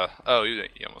little. Oh,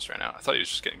 he almost ran out. I thought he was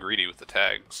just getting greedy with the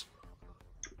tags.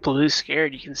 Blue's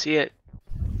scared, you can see it.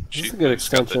 This is a Juke good Moo's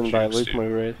got the extension by juice, Luke dude.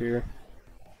 Moo right here.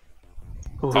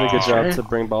 Ooh, Did a good job sure. to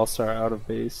bring Ballstar out of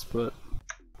base, but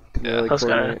couldn't Yeah. really That's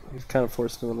gotta- coordinate. He's kind of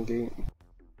forced to win the gate.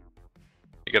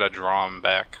 You gotta draw him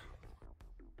back.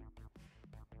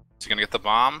 Is he gonna get the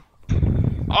bomb?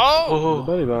 Oh! Oh, The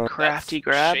buddy bomb. crafty That's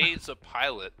grab. Shades of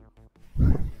Pilot.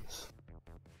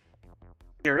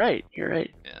 You're right, you're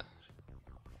right. Yeah.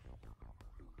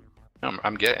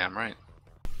 I'm gay. I'm right.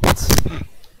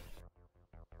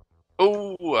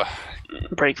 Oh,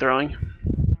 Break throwing.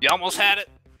 you almost had it.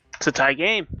 It's a tie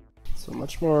game. So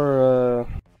much more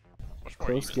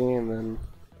close game than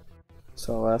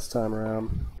saw last time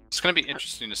around. It's going to be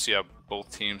interesting to see how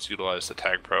both teams utilize the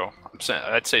Tag Pro.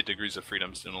 I'd say Degrees of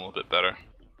Freedom's doing a little bit better.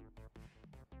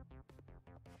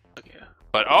 Yeah.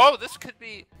 But oh, this could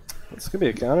be. This could be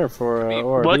a counter for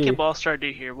ORB. What can Ballstar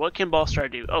do here? What can Ballstar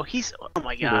do? Oh, he's. Oh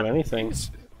my He can do god. anything.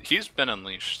 He's been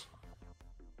unleashed.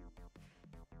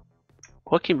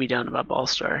 What can be done about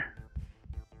Ballstar?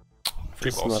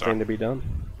 Free Just Ball nothing Star. to be done.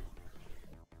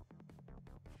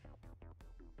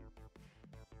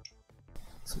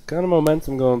 So kind of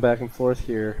momentum going back and forth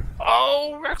here.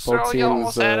 Oh, Rexer, Both you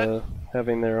almost teams had it.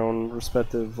 having their own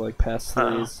respective like pass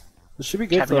Uh-oh. threes. This should be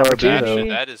good Having for RB opportunity.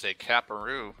 though. That is a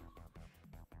Caparoo.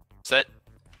 Set.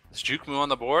 Is Jukemoo on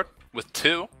the board with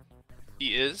 2?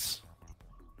 He is.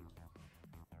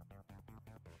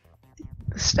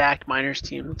 The stacked minors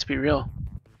team. Let's be real.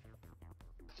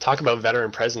 Talk about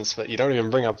veteran presence, but you don't even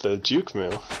bring up the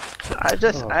Jukemoo.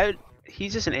 Oh.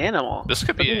 He's just an animal. This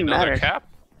could be Doesn't even another matter. cap.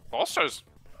 Ballstar's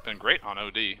been great on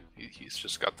OD. He's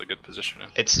just got the good positioning.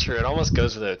 It's true. It almost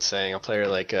goes without saying. A player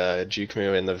like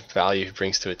Jukemoo and the value he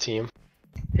brings to a team.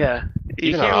 Yeah. You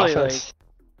Even can't on really offense. like.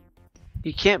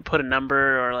 You can't put a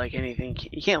number or like anything.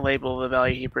 You can't label the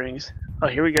value he brings. Oh,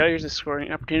 here we go. Here's a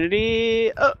scoring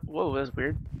opportunity. Oh, whoa, that was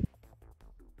weird.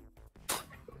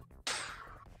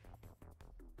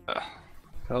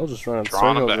 I'll just run in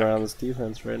Drawing him circles back. around this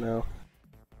defense right now.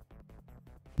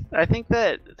 I think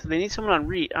that they need someone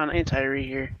on anti-re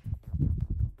here.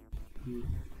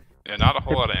 Yeah, not a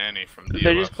whole lot of Annie from DLF.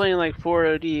 They're just playing like 4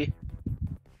 OD.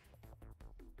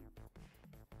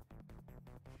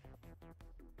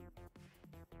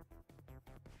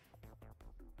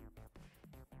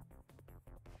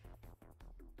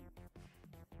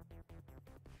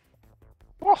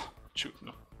 Oh,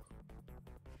 Jukemoo.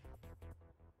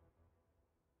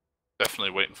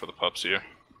 Definitely waiting for the pups here.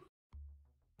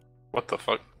 What the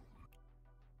fuck?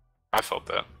 I felt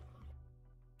that.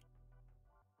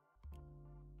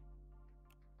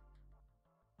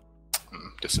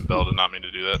 Guessing Bell did not mean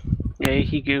to do that. Yeah,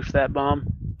 he goofed that bomb.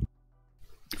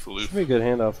 Faloof. Should be a good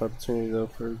handoff opportunity though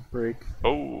for break.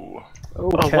 Oh, Oh,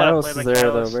 what a Catalyst play is by there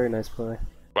Catalyst. though. Very nice play.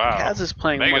 wow. Kaz is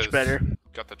playing Mega's much better.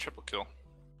 Got the triple kill.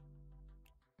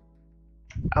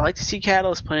 I like to see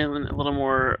Catalyst playing a little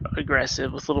more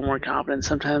aggressive, with a little more confidence.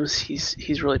 Sometimes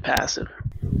he's really passive,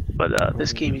 but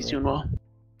this game he's doing well.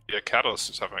 Yeah, Catalyst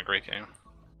is having a great game.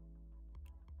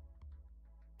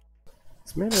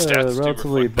 It's made Stats a do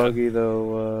relatively reflect that. buggy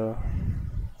though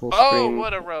full Oh, screen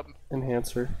what a rub!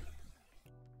 enhancer.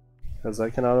 Because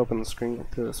I cannot open the screen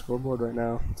to the scoreboard right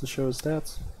now to show his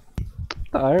stats.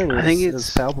 The irony I think is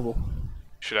it's- palpable.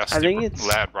 You should ask I think Steve it's-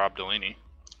 lad Rob Delaney.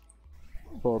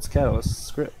 Well, it's Catalyst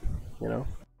script, you know.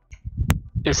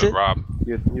 Is But it? Rob,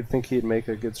 You'd think he'd make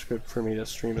a good script for me to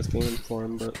stream his game for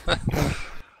him, but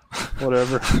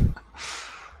whatever.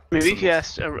 Maybe if you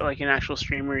asked like an actual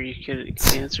streamer, you could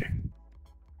answer.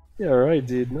 Yeah, right,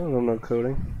 dude. No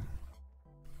coding.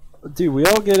 Dude, we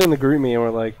all get in the group me and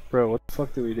we're like, bro, what the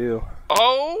fuck do we do?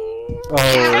 oh, Oh,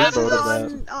 Catalyst we is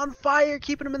voted that. on fire,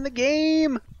 keeping him in the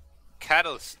game.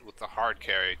 Catalyst with the hard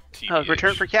carry. TBH. Oh,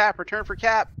 return for Cap, return for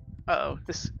Cap. Uh-oh,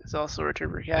 this is also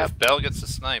return for Cap. If Bell gets the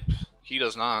snipe, he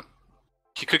does not.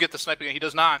 He could get the snipe again. He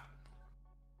does not.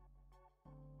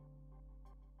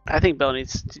 I think Bell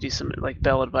needs to do some like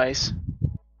Bell advice.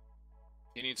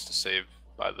 He needs to save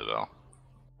by the Bell.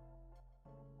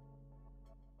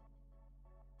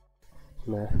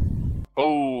 Nah.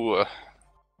 Oh,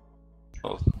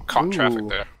 caught Ooh. traffic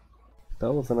there.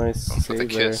 That was a nice Going for the save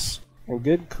there. kiss. And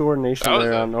good coordination That was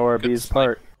there a on good ORB's snipe.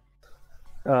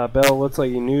 part. Bell looks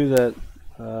like he knew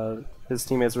that his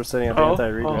teammates were setting up Oh,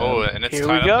 anti-rebound. Oh, and it's Here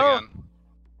we tied go. up again.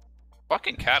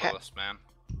 Fucking Catalyst, man.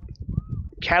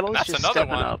 Catalyst That's just another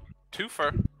stepping one. up.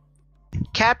 Twofer.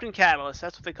 Captain Catalyst,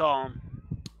 that's what they call him.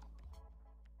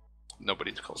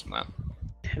 Nobody calls him that.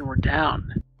 And we're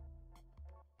down.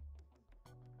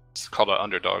 It's called an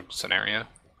underdog scenario.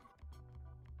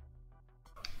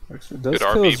 Rexer does Good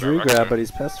kill RB his by regrab, Rexer. but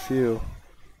he's past few.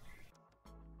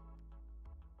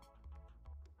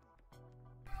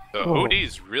 The Oh.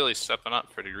 OD's really stepping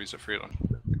up for Degrees of Freedom.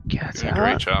 Cat's Doing a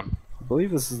great out. job. I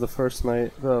believe this is the first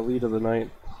lead of the night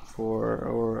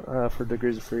for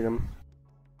Degrees of Freedom.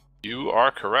 You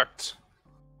are correct.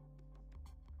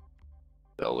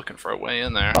 They're looking for a way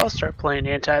in there. I'll start playing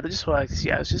anti. That's just what I like to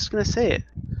see. I was just gonna say it.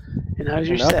 And how's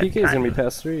your Now set? PK is gonna be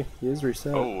past 3. He is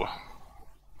reset. Oh.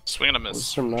 Swing and a miss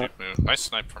Was from from that- Jukemoo. Nice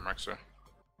snipe from Rexer.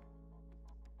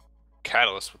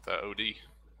 Catalyst with that OD.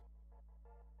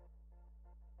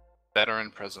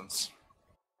 Veteran presence.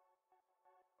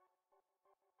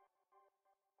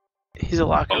 He's a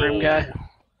locker room guy.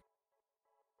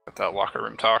 Got that locker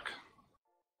room talk.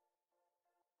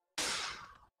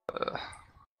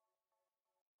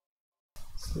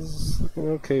 This is looking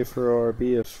okay for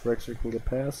RB if Rexer can get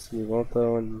past. You won't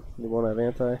though, and you won't have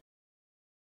anti.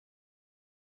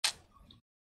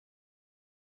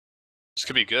 This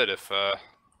could be good if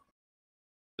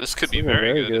this could It's be looking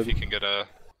very very good if good. he can get a.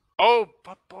 Oh,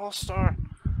 but Ball Star.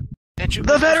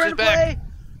 The veteran play!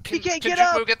 He Can can't get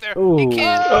Juku up! get there? Ooh, He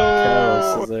can't.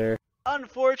 Catalyst is there.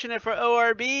 Unfortunate for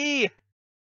ORB!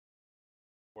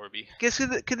 Orby. Guess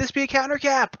could this be a counter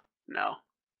cap? No.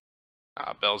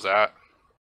 Bell's out.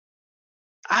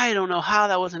 I don't know how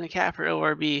that wasn't a cap for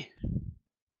ORB.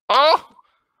 Oh!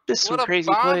 Just some What a crazy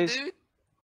bomb, plays. dude.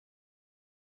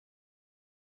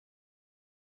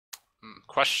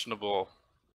 Questionable.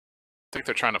 I think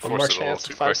they're trying to One more force it a little chance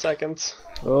too in 5 quick. seconds.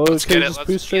 Oh, Let's okay, get it, just let's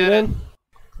boost straight get it. in.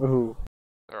 Ooh.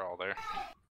 They're all there.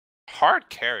 Hard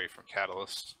carry from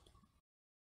Catalyst.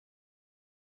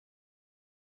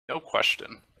 No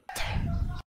question.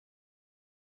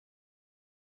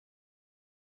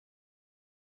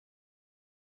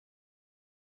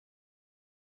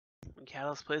 When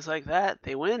Catalyst plays like that,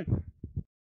 they win.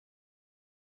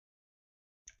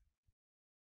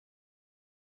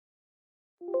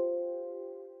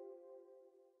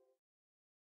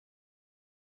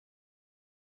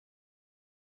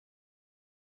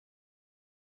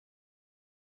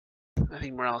 I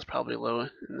think morale is probably low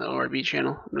in the ORB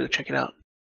channel. I'm gonna check it out.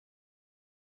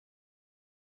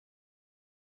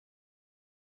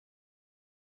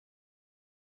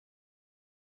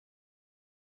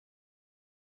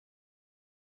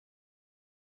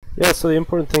 Yeah, so the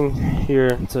important thing here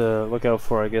to look out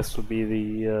for, I guess, would be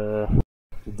the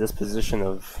disposition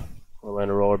of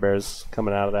Orlando Roller Bears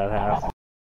coming out of that half.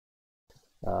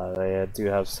 They do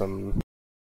have some,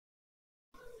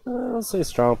 let's say,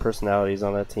 strong personalities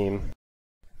on that team,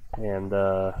 and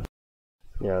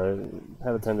you know, they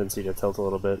have a tendency to tilt a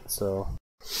little bit. So,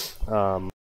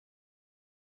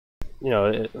 you know,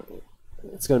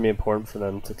 it's going to be important for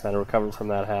them to kind of recover from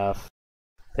that half.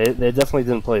 They definitely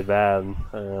didn't play bad.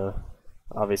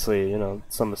 Obviously, you know,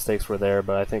 some mistakes were there,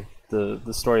 but I think the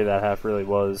story of that half really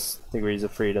was Degrees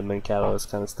of Freedom and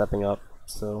Catalyst kind of stepping up.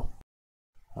 So,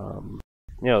 you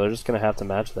know, they're just going to have to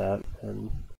match that and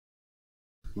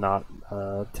not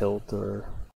tilt or,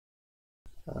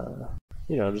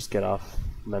 you know, just get off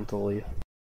mentally.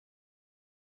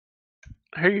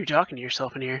 I heard you talking to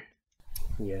yourself in here.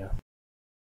 Yeah.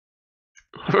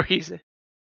 What were you saying?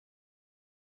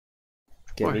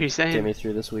 What were you saying? Get me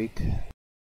through this week.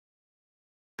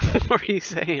 What were you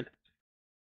saying?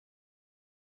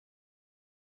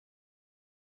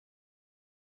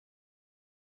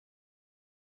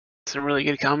 Some really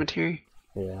good commentary.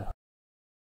 Yeah.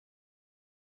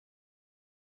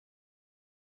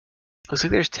 Looks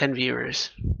like there's 10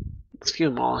 viewers. Let's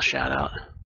give them all a shout out.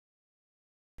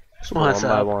 Just Well, go that's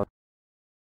one by up. one.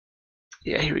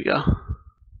 Yeah, here we go.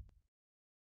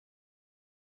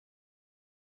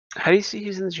 How do you see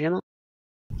who's in the channel?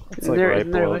 It's Isn't like there- right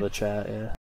isn't there a below way? the chat,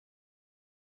 yeah.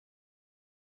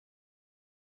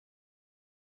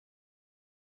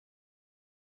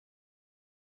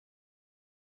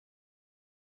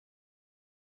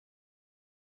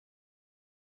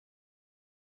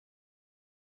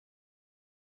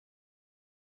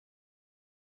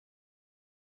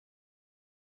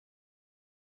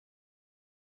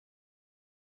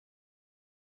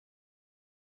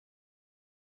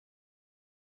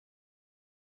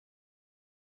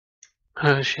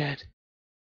 Oh shit.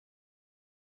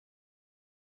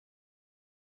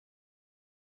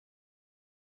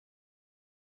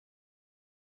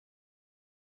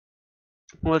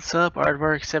 What's up,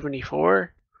 Aardvark74?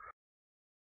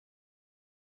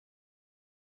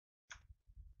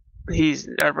 He's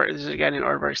Aardvark. There's a guy named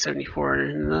Aardvark74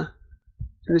 in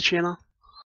the channel.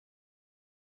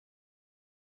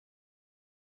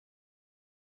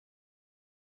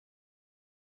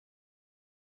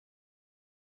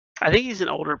 I think he's an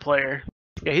older player.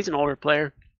 Yeah, he's an older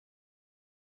player.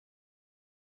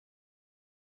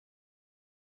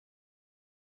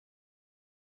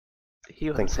 He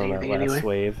I wasn't think from saying that anything last anyway.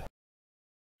 wave.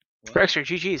 Rexer,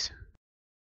 GG's.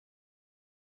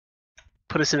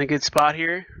 Put us in a good spot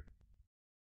here.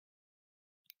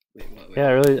 Yeah,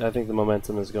 really, I think the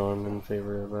momentum is going in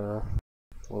favor of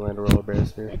Orlando Roller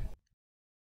Bears here.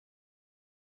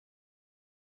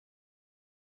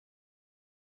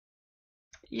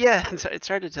 Yeah, it's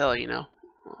hard to tell, you know.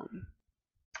 I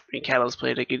mean, Catalyst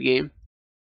played a good game,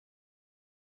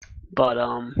 but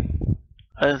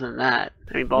other than that,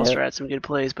 I mean, Ballstar had some good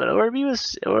plays, but ORB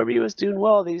was doing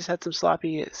well. They just had some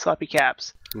sloppy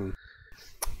caps.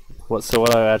 So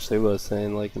what I actually was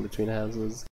saying, like in between halves,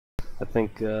 was I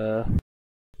think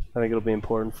I think it'll be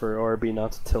important for ORB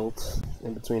not to tilt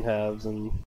in between halves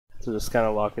and to just kind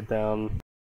of lock it down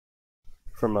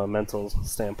from a mental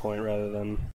standpoint rather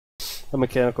than a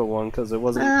mechanical one, because it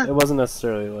wasn't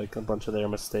necessarily like a bunch of their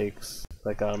mistakes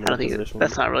that got them in I don't think position.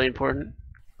 that's not really important.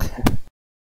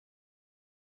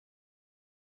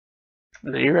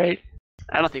 No, you're right.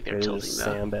 I don't think they're They tilting just though.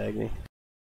 sandbag me.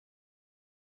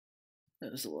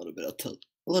 There's a little bit of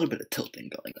tilting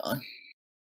going on.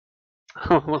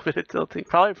 A little bit of tilting,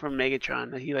 probably from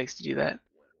Megatron. That he likes to do that.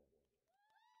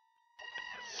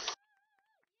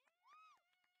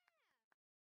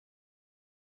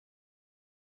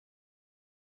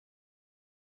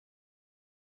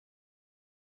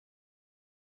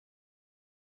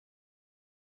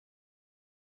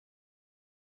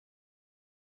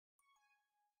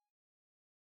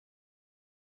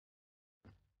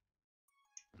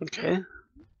 Okay.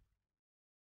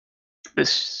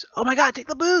 This. Oh my God! Take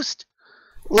the boost.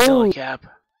 Still a cap.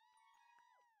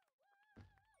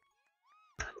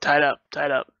 Tied up. Tied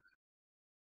up.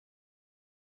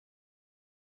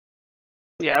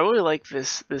 Yeah, I really like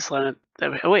this lineup.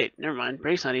 Oh wait, never mind.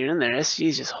 Break's not even in there.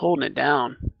 SG's just holding it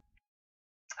down.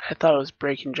 I thought it was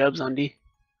breaking Jubs on D.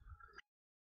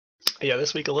 Yeah,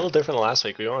 this week a little different than last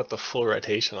week. We went with the full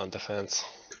rotation on defense.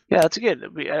 Yeah, that's good.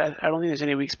 I don't think there's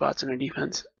any weak spots in our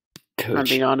defense. Coach, I'm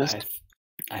being honest.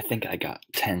 I think I got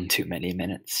 10 too many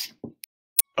minutes.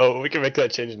 Oh, we can make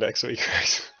that change next week,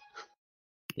 right?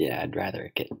 Yeah, I'd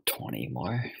rather get 20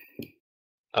 more.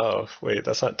 Oh, wait,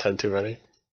 that's not 10 too many.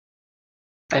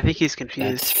 I think he's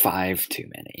confused. That's 5 too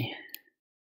many.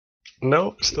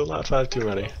 Nope, still not 5 too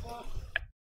many.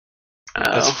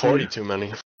 That's 40 too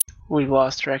many. We've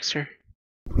lost Rexter.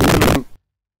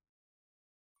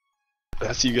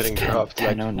 That's you getting dropped.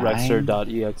 10:09.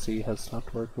 Rexer.exe has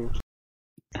stopped working.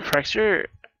 Rexter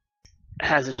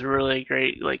has a really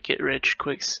great get rich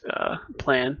quick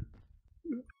plan.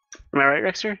 Am I right,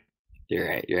 Rexter? You're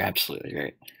right. You're absolutely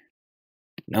right.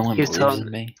 No one He was believes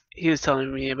in me. He was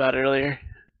telling me about it earlier.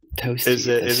 Toasty. Is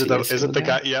it the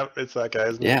guy? Yep, it's that guy,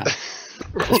 isn't Yeah.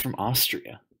 it? He's from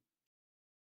Austria.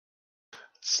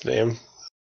 His name?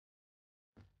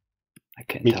 I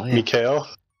couldn't tell you. Mikhail?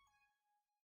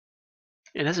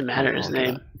 It doesn't matter his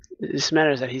name. It just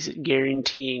matters that he's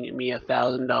guaranteeing me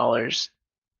 $1,000.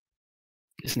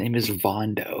 His name is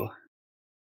Vondo.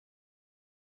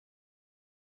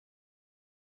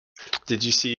 Did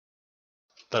you see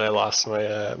that I lost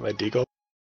my my deagle?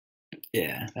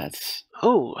 Yeah, that's.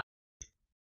 Oh,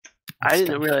 I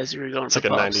didn't tough. realize you were going It's for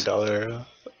like a pups. $90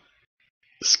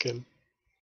 skin.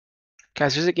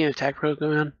 Guys, there's a game of Tag Pro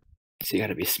going on. So you got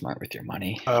to be smart with your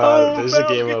money. There's a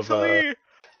game of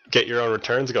get your own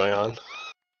returns going on.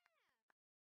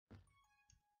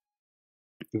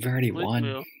 We've already Look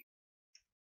won.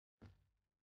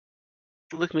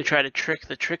 at me try to trick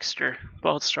the trickster.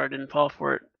 Baldstar didn't fall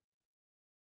for it.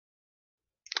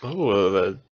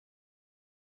 Oh,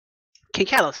 Can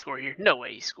Catalyst score here? No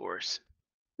way he scores.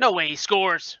 No way he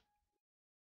scores!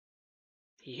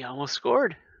 He almost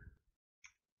scored.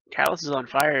 Catalyst is on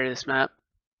fire this map.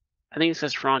 I think it's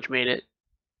because Franch made it.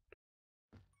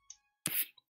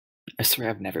 I swear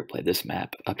I've never played this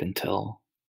map up until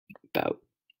about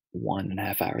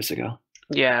 1.5 hours ago.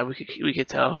 Yeah, we could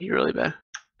tell. You're really bad.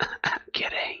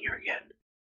 Kidding, you're good.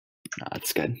 No,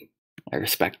 it's good. I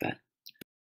respect that.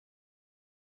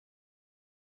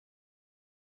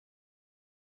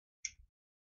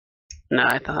 No,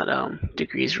 I thought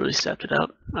Degrees really stepped it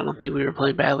up. I don't think we were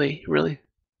playing badly, really.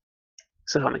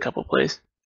 Except on a couple plays.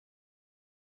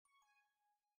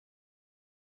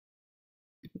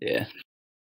 Yeah.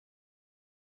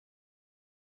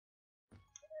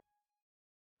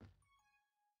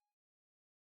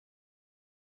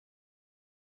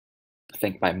 I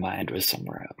think my mind was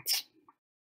somewhere else.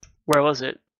 Where was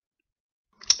it?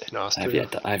 in Austria.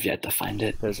 I've yet to find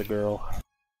it. There's a girl.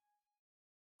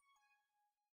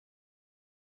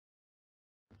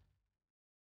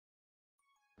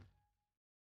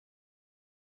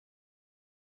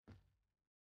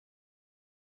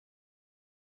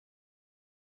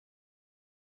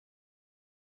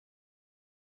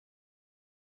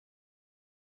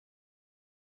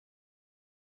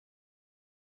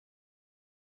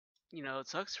 You know, it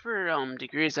sucks for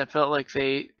Degrees. I felt like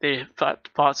they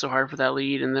fought so hard for that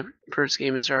lead, and the first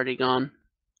game is already gone.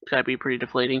 It's gotta be pretty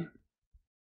deflating.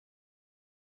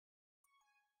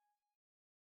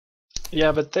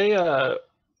 Yeah, but they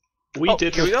we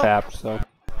did here we go. Tapped, so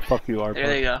fuck you, RP. There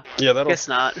they go. Yeah, that'll Guess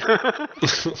not.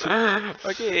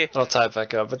 Okay. I'll tie it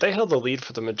back up. But they held the lead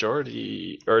for the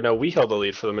majority, or no, we held the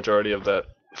lead for the majority of that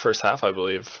first half, I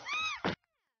believe.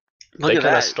 Look They at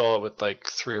kind that. of stole it with like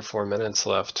 3 or 4 minutes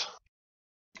left.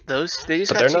 They just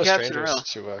But got they're no 2 caps in a row.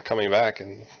 strangers to coming back,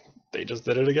 and they just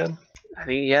did it again. I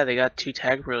think yeah, they got 2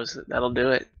 tag pros. That'll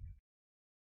do it.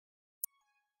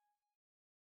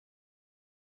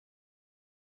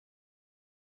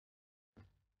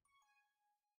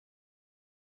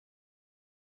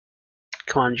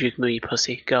 Come on, Juke Moo, you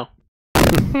pussy, go.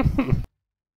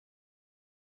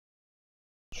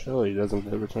 Surely he doesn't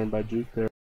get returned by Juke there.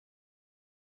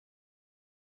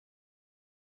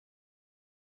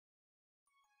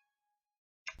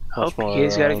 Oh,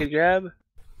 PK's got a good grab.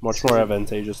 Much more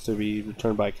advantageous to be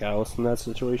returned by Callus in that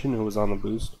situation, who was on the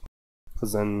boost.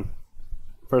 Because then,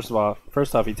 first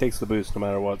off, he takes the boost no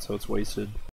matter what, so it's wasted.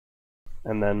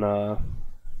 And then,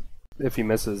 if he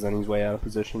misses, then he's way out of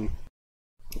position.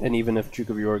 And even if Juke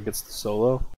of York gets the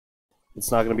solo,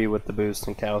 it's not going to be with the boost,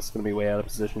 and Callus is going to be way out of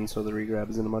position, so the regrab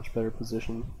is in a much better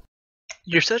position.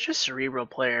 You're such a cerebral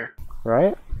player.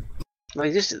 Right?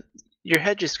 Like, just your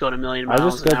head just going a million I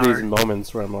miles just get an hour. these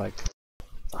moments where I'm like,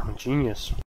 I'm a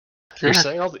genius. You're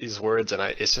saying all these words, and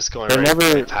it's just going They're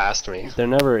right past me. They're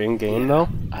never in game though.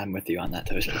 I'm with you on that,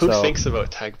 Toasty. Who thinks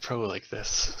about Tag Pro like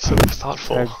this? So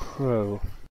thoughtful. Tag Pro.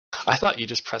 I thought you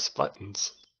just press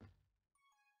buttons.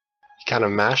 You kind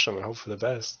of mash them and hope for the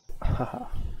best.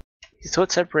 It's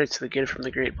what separates the good from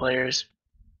the great players.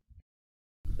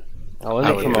 I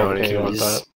wouldn't know anything about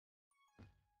that.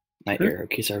 My arrow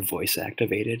keys are voice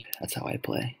activated. That's how I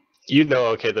play. You know,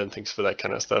 okay, then thanks for that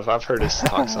kind of stuff. I've heard his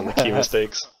talks on the key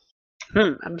mistakes.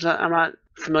 I'm not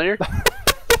familiar.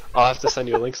 I'll have to send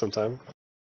you a link sometime.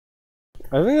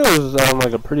 I think it was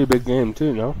like a pretty big game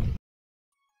too, no?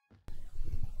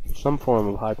 Some form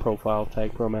of high-profile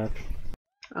Tag Pro match.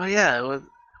 Oh yeah,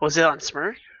 was it on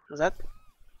Smirk? Was that?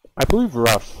 I believe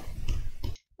Rush.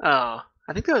 Oh,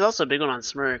 I think there was also a big one on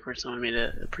Smirk where someone made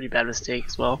a pretty bad mistake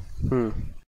as well.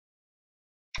 I'm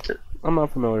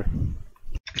not familiar.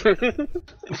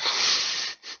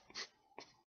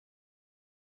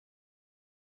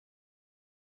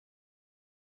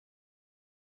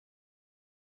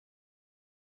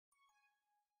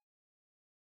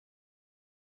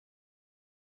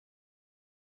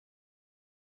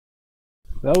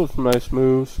 That was some nice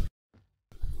moves.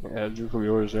 Yeah, Juke of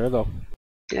yours there though.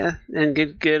 Yeah, and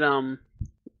good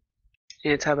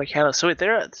anti by Callus. So wait,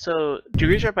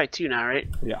 Degrees are up by 2 now, right?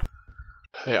 Yeah.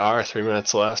 They are 3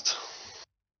 minutes left.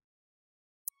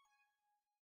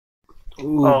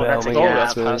 Ooh, that's a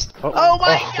that's gap. past. Oh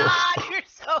my god,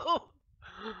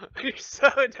 you're so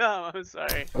dumb. I'm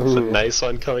sorry. That's a nice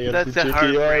one coming in. That's from a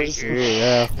Juke yours. heartbreaker.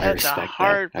 Yeah. I That's a respect that.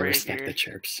 heartbreaker. I respect the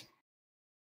chirps.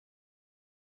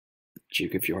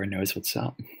 Juke of Yor knows what's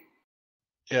up.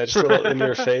 Yeah, just a little in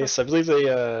your face. I believe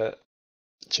they,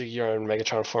 Jiggy and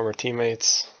Megatron former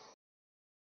teammates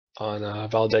on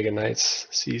Valdega Nights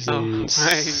season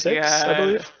 6, I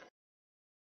believe.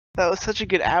 That was such a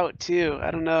good out too.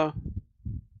 I don't know.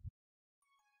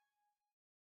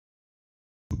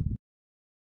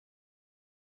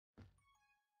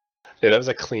 Yeah, that was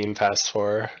a clean pass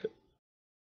for.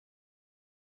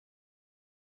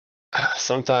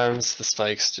 Sometimes the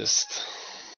spikes just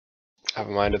have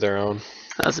a mind of their own.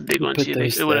 That was a big one Put too.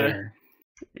 those there.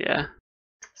 Yeah.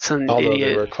 Some Although idiot.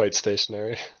 they were quite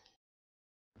stationary.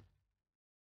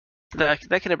 That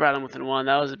could have brought him within 1.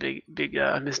 That was a big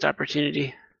missed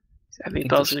opportunity. I think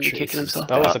Bell's gonna be kicking himself.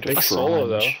 That was a Dr. big solo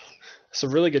though. Frange. It's a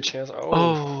really good chance.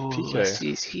 Oh,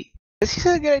 PK. He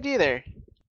had a good idea there.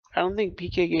 I don't think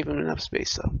PK gave him enough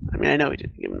space though. I mean, I know he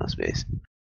didn't give him enough space.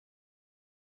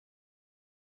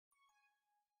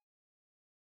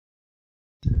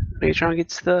 Megatron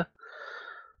gets the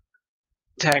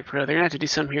tag pro. They're gonna have to do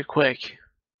something here quick.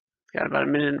 Got about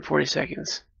 1 minute and 40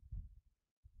 seconds.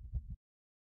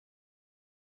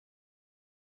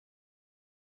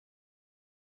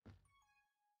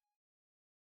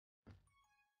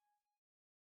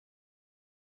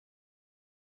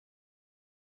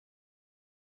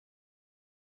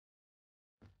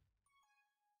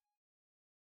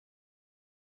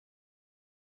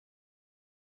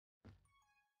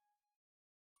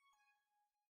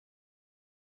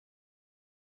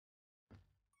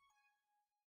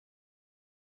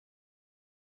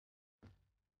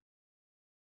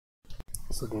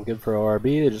 It's looking good for ORB.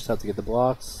 They just have to get the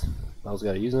blocks. Bell's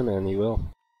got to use them, and he will.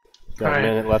 Got a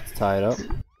minute left to tie it up.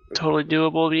 Totally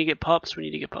doable. We need to get pups. We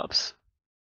need to get pups.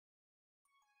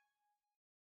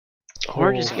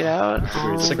 Or just get out.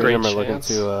 It's a Three great of them are looking chance.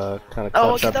 to kind of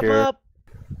Oh, clutch get up them here. up!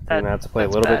 They're gonna have to play a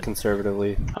That's little bad. bit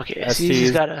conservatively. Okay, ST's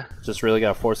ST's gotta. just really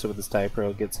gotta force it with this tag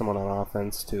pro, get someone on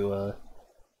offense to,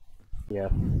 yeah.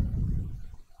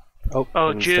 Oh,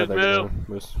 instead Juke, they're gonna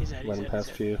just He's out, let him he's pass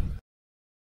out. few.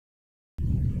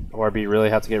 ORB really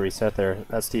have to get reset there.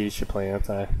 ST should play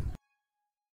anti.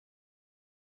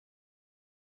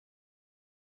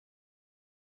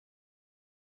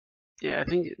 Yeah, I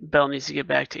think Bell needs to get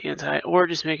back to anti, or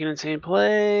just make an insane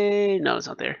play. No, it's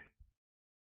not there.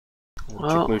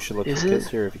 Well, Jigmu should look for is kiss it?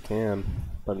 here if he can.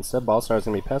 But instead, Ballstar's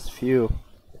going to be past a few.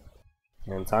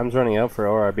 And time's running out for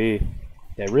ORB.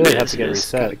 They really have to get Gotta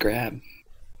reset. grab.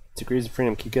 Degrees of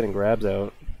Freedom keep getting grabs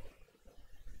out.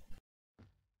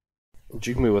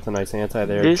 Jigmu with a nice anti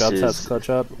there. This Jubs has is- to clutch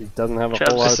up. He doesn't have a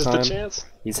Jubs- whole lot This of is the time. chance.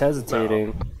 He's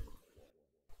hesitating.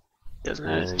 Doesn't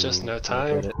it? and Just no won't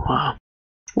time. get it. Wow.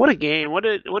 What a game. What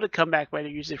a comeback by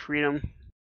Degrees of Freedom.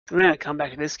 I mean, not a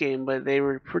comeback in this game, but they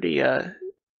were pretty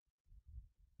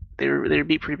they were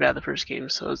beat pretty bad the first game,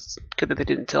 so it's good that they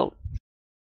didn't tilt.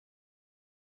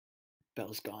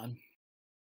 Bell's gone.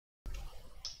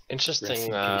 Interesting. Rest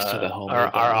in peace to the homie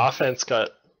Our Bell. offense got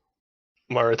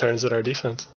more returns than our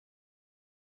defense.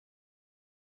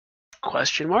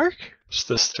 Question mark? Just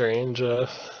a strange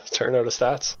turnout of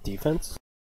stats. Defense?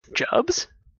 Jubs?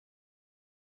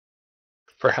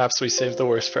 Perhaps we saved the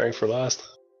worst pairing for last.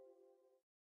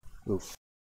 Oof.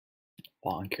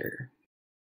 Bonker.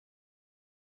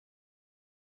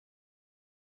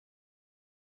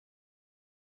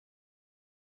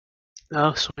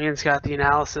 Oh, Swing's got the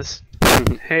analysis.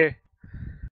 Hey.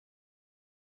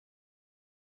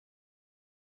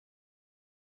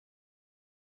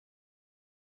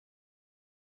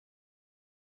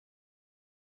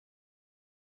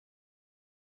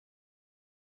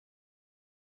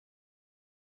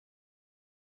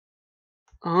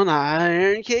 On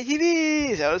Iron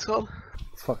KTV! Is that what it's called?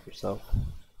 Fuck yourself.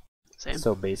 Same.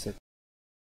 So basic.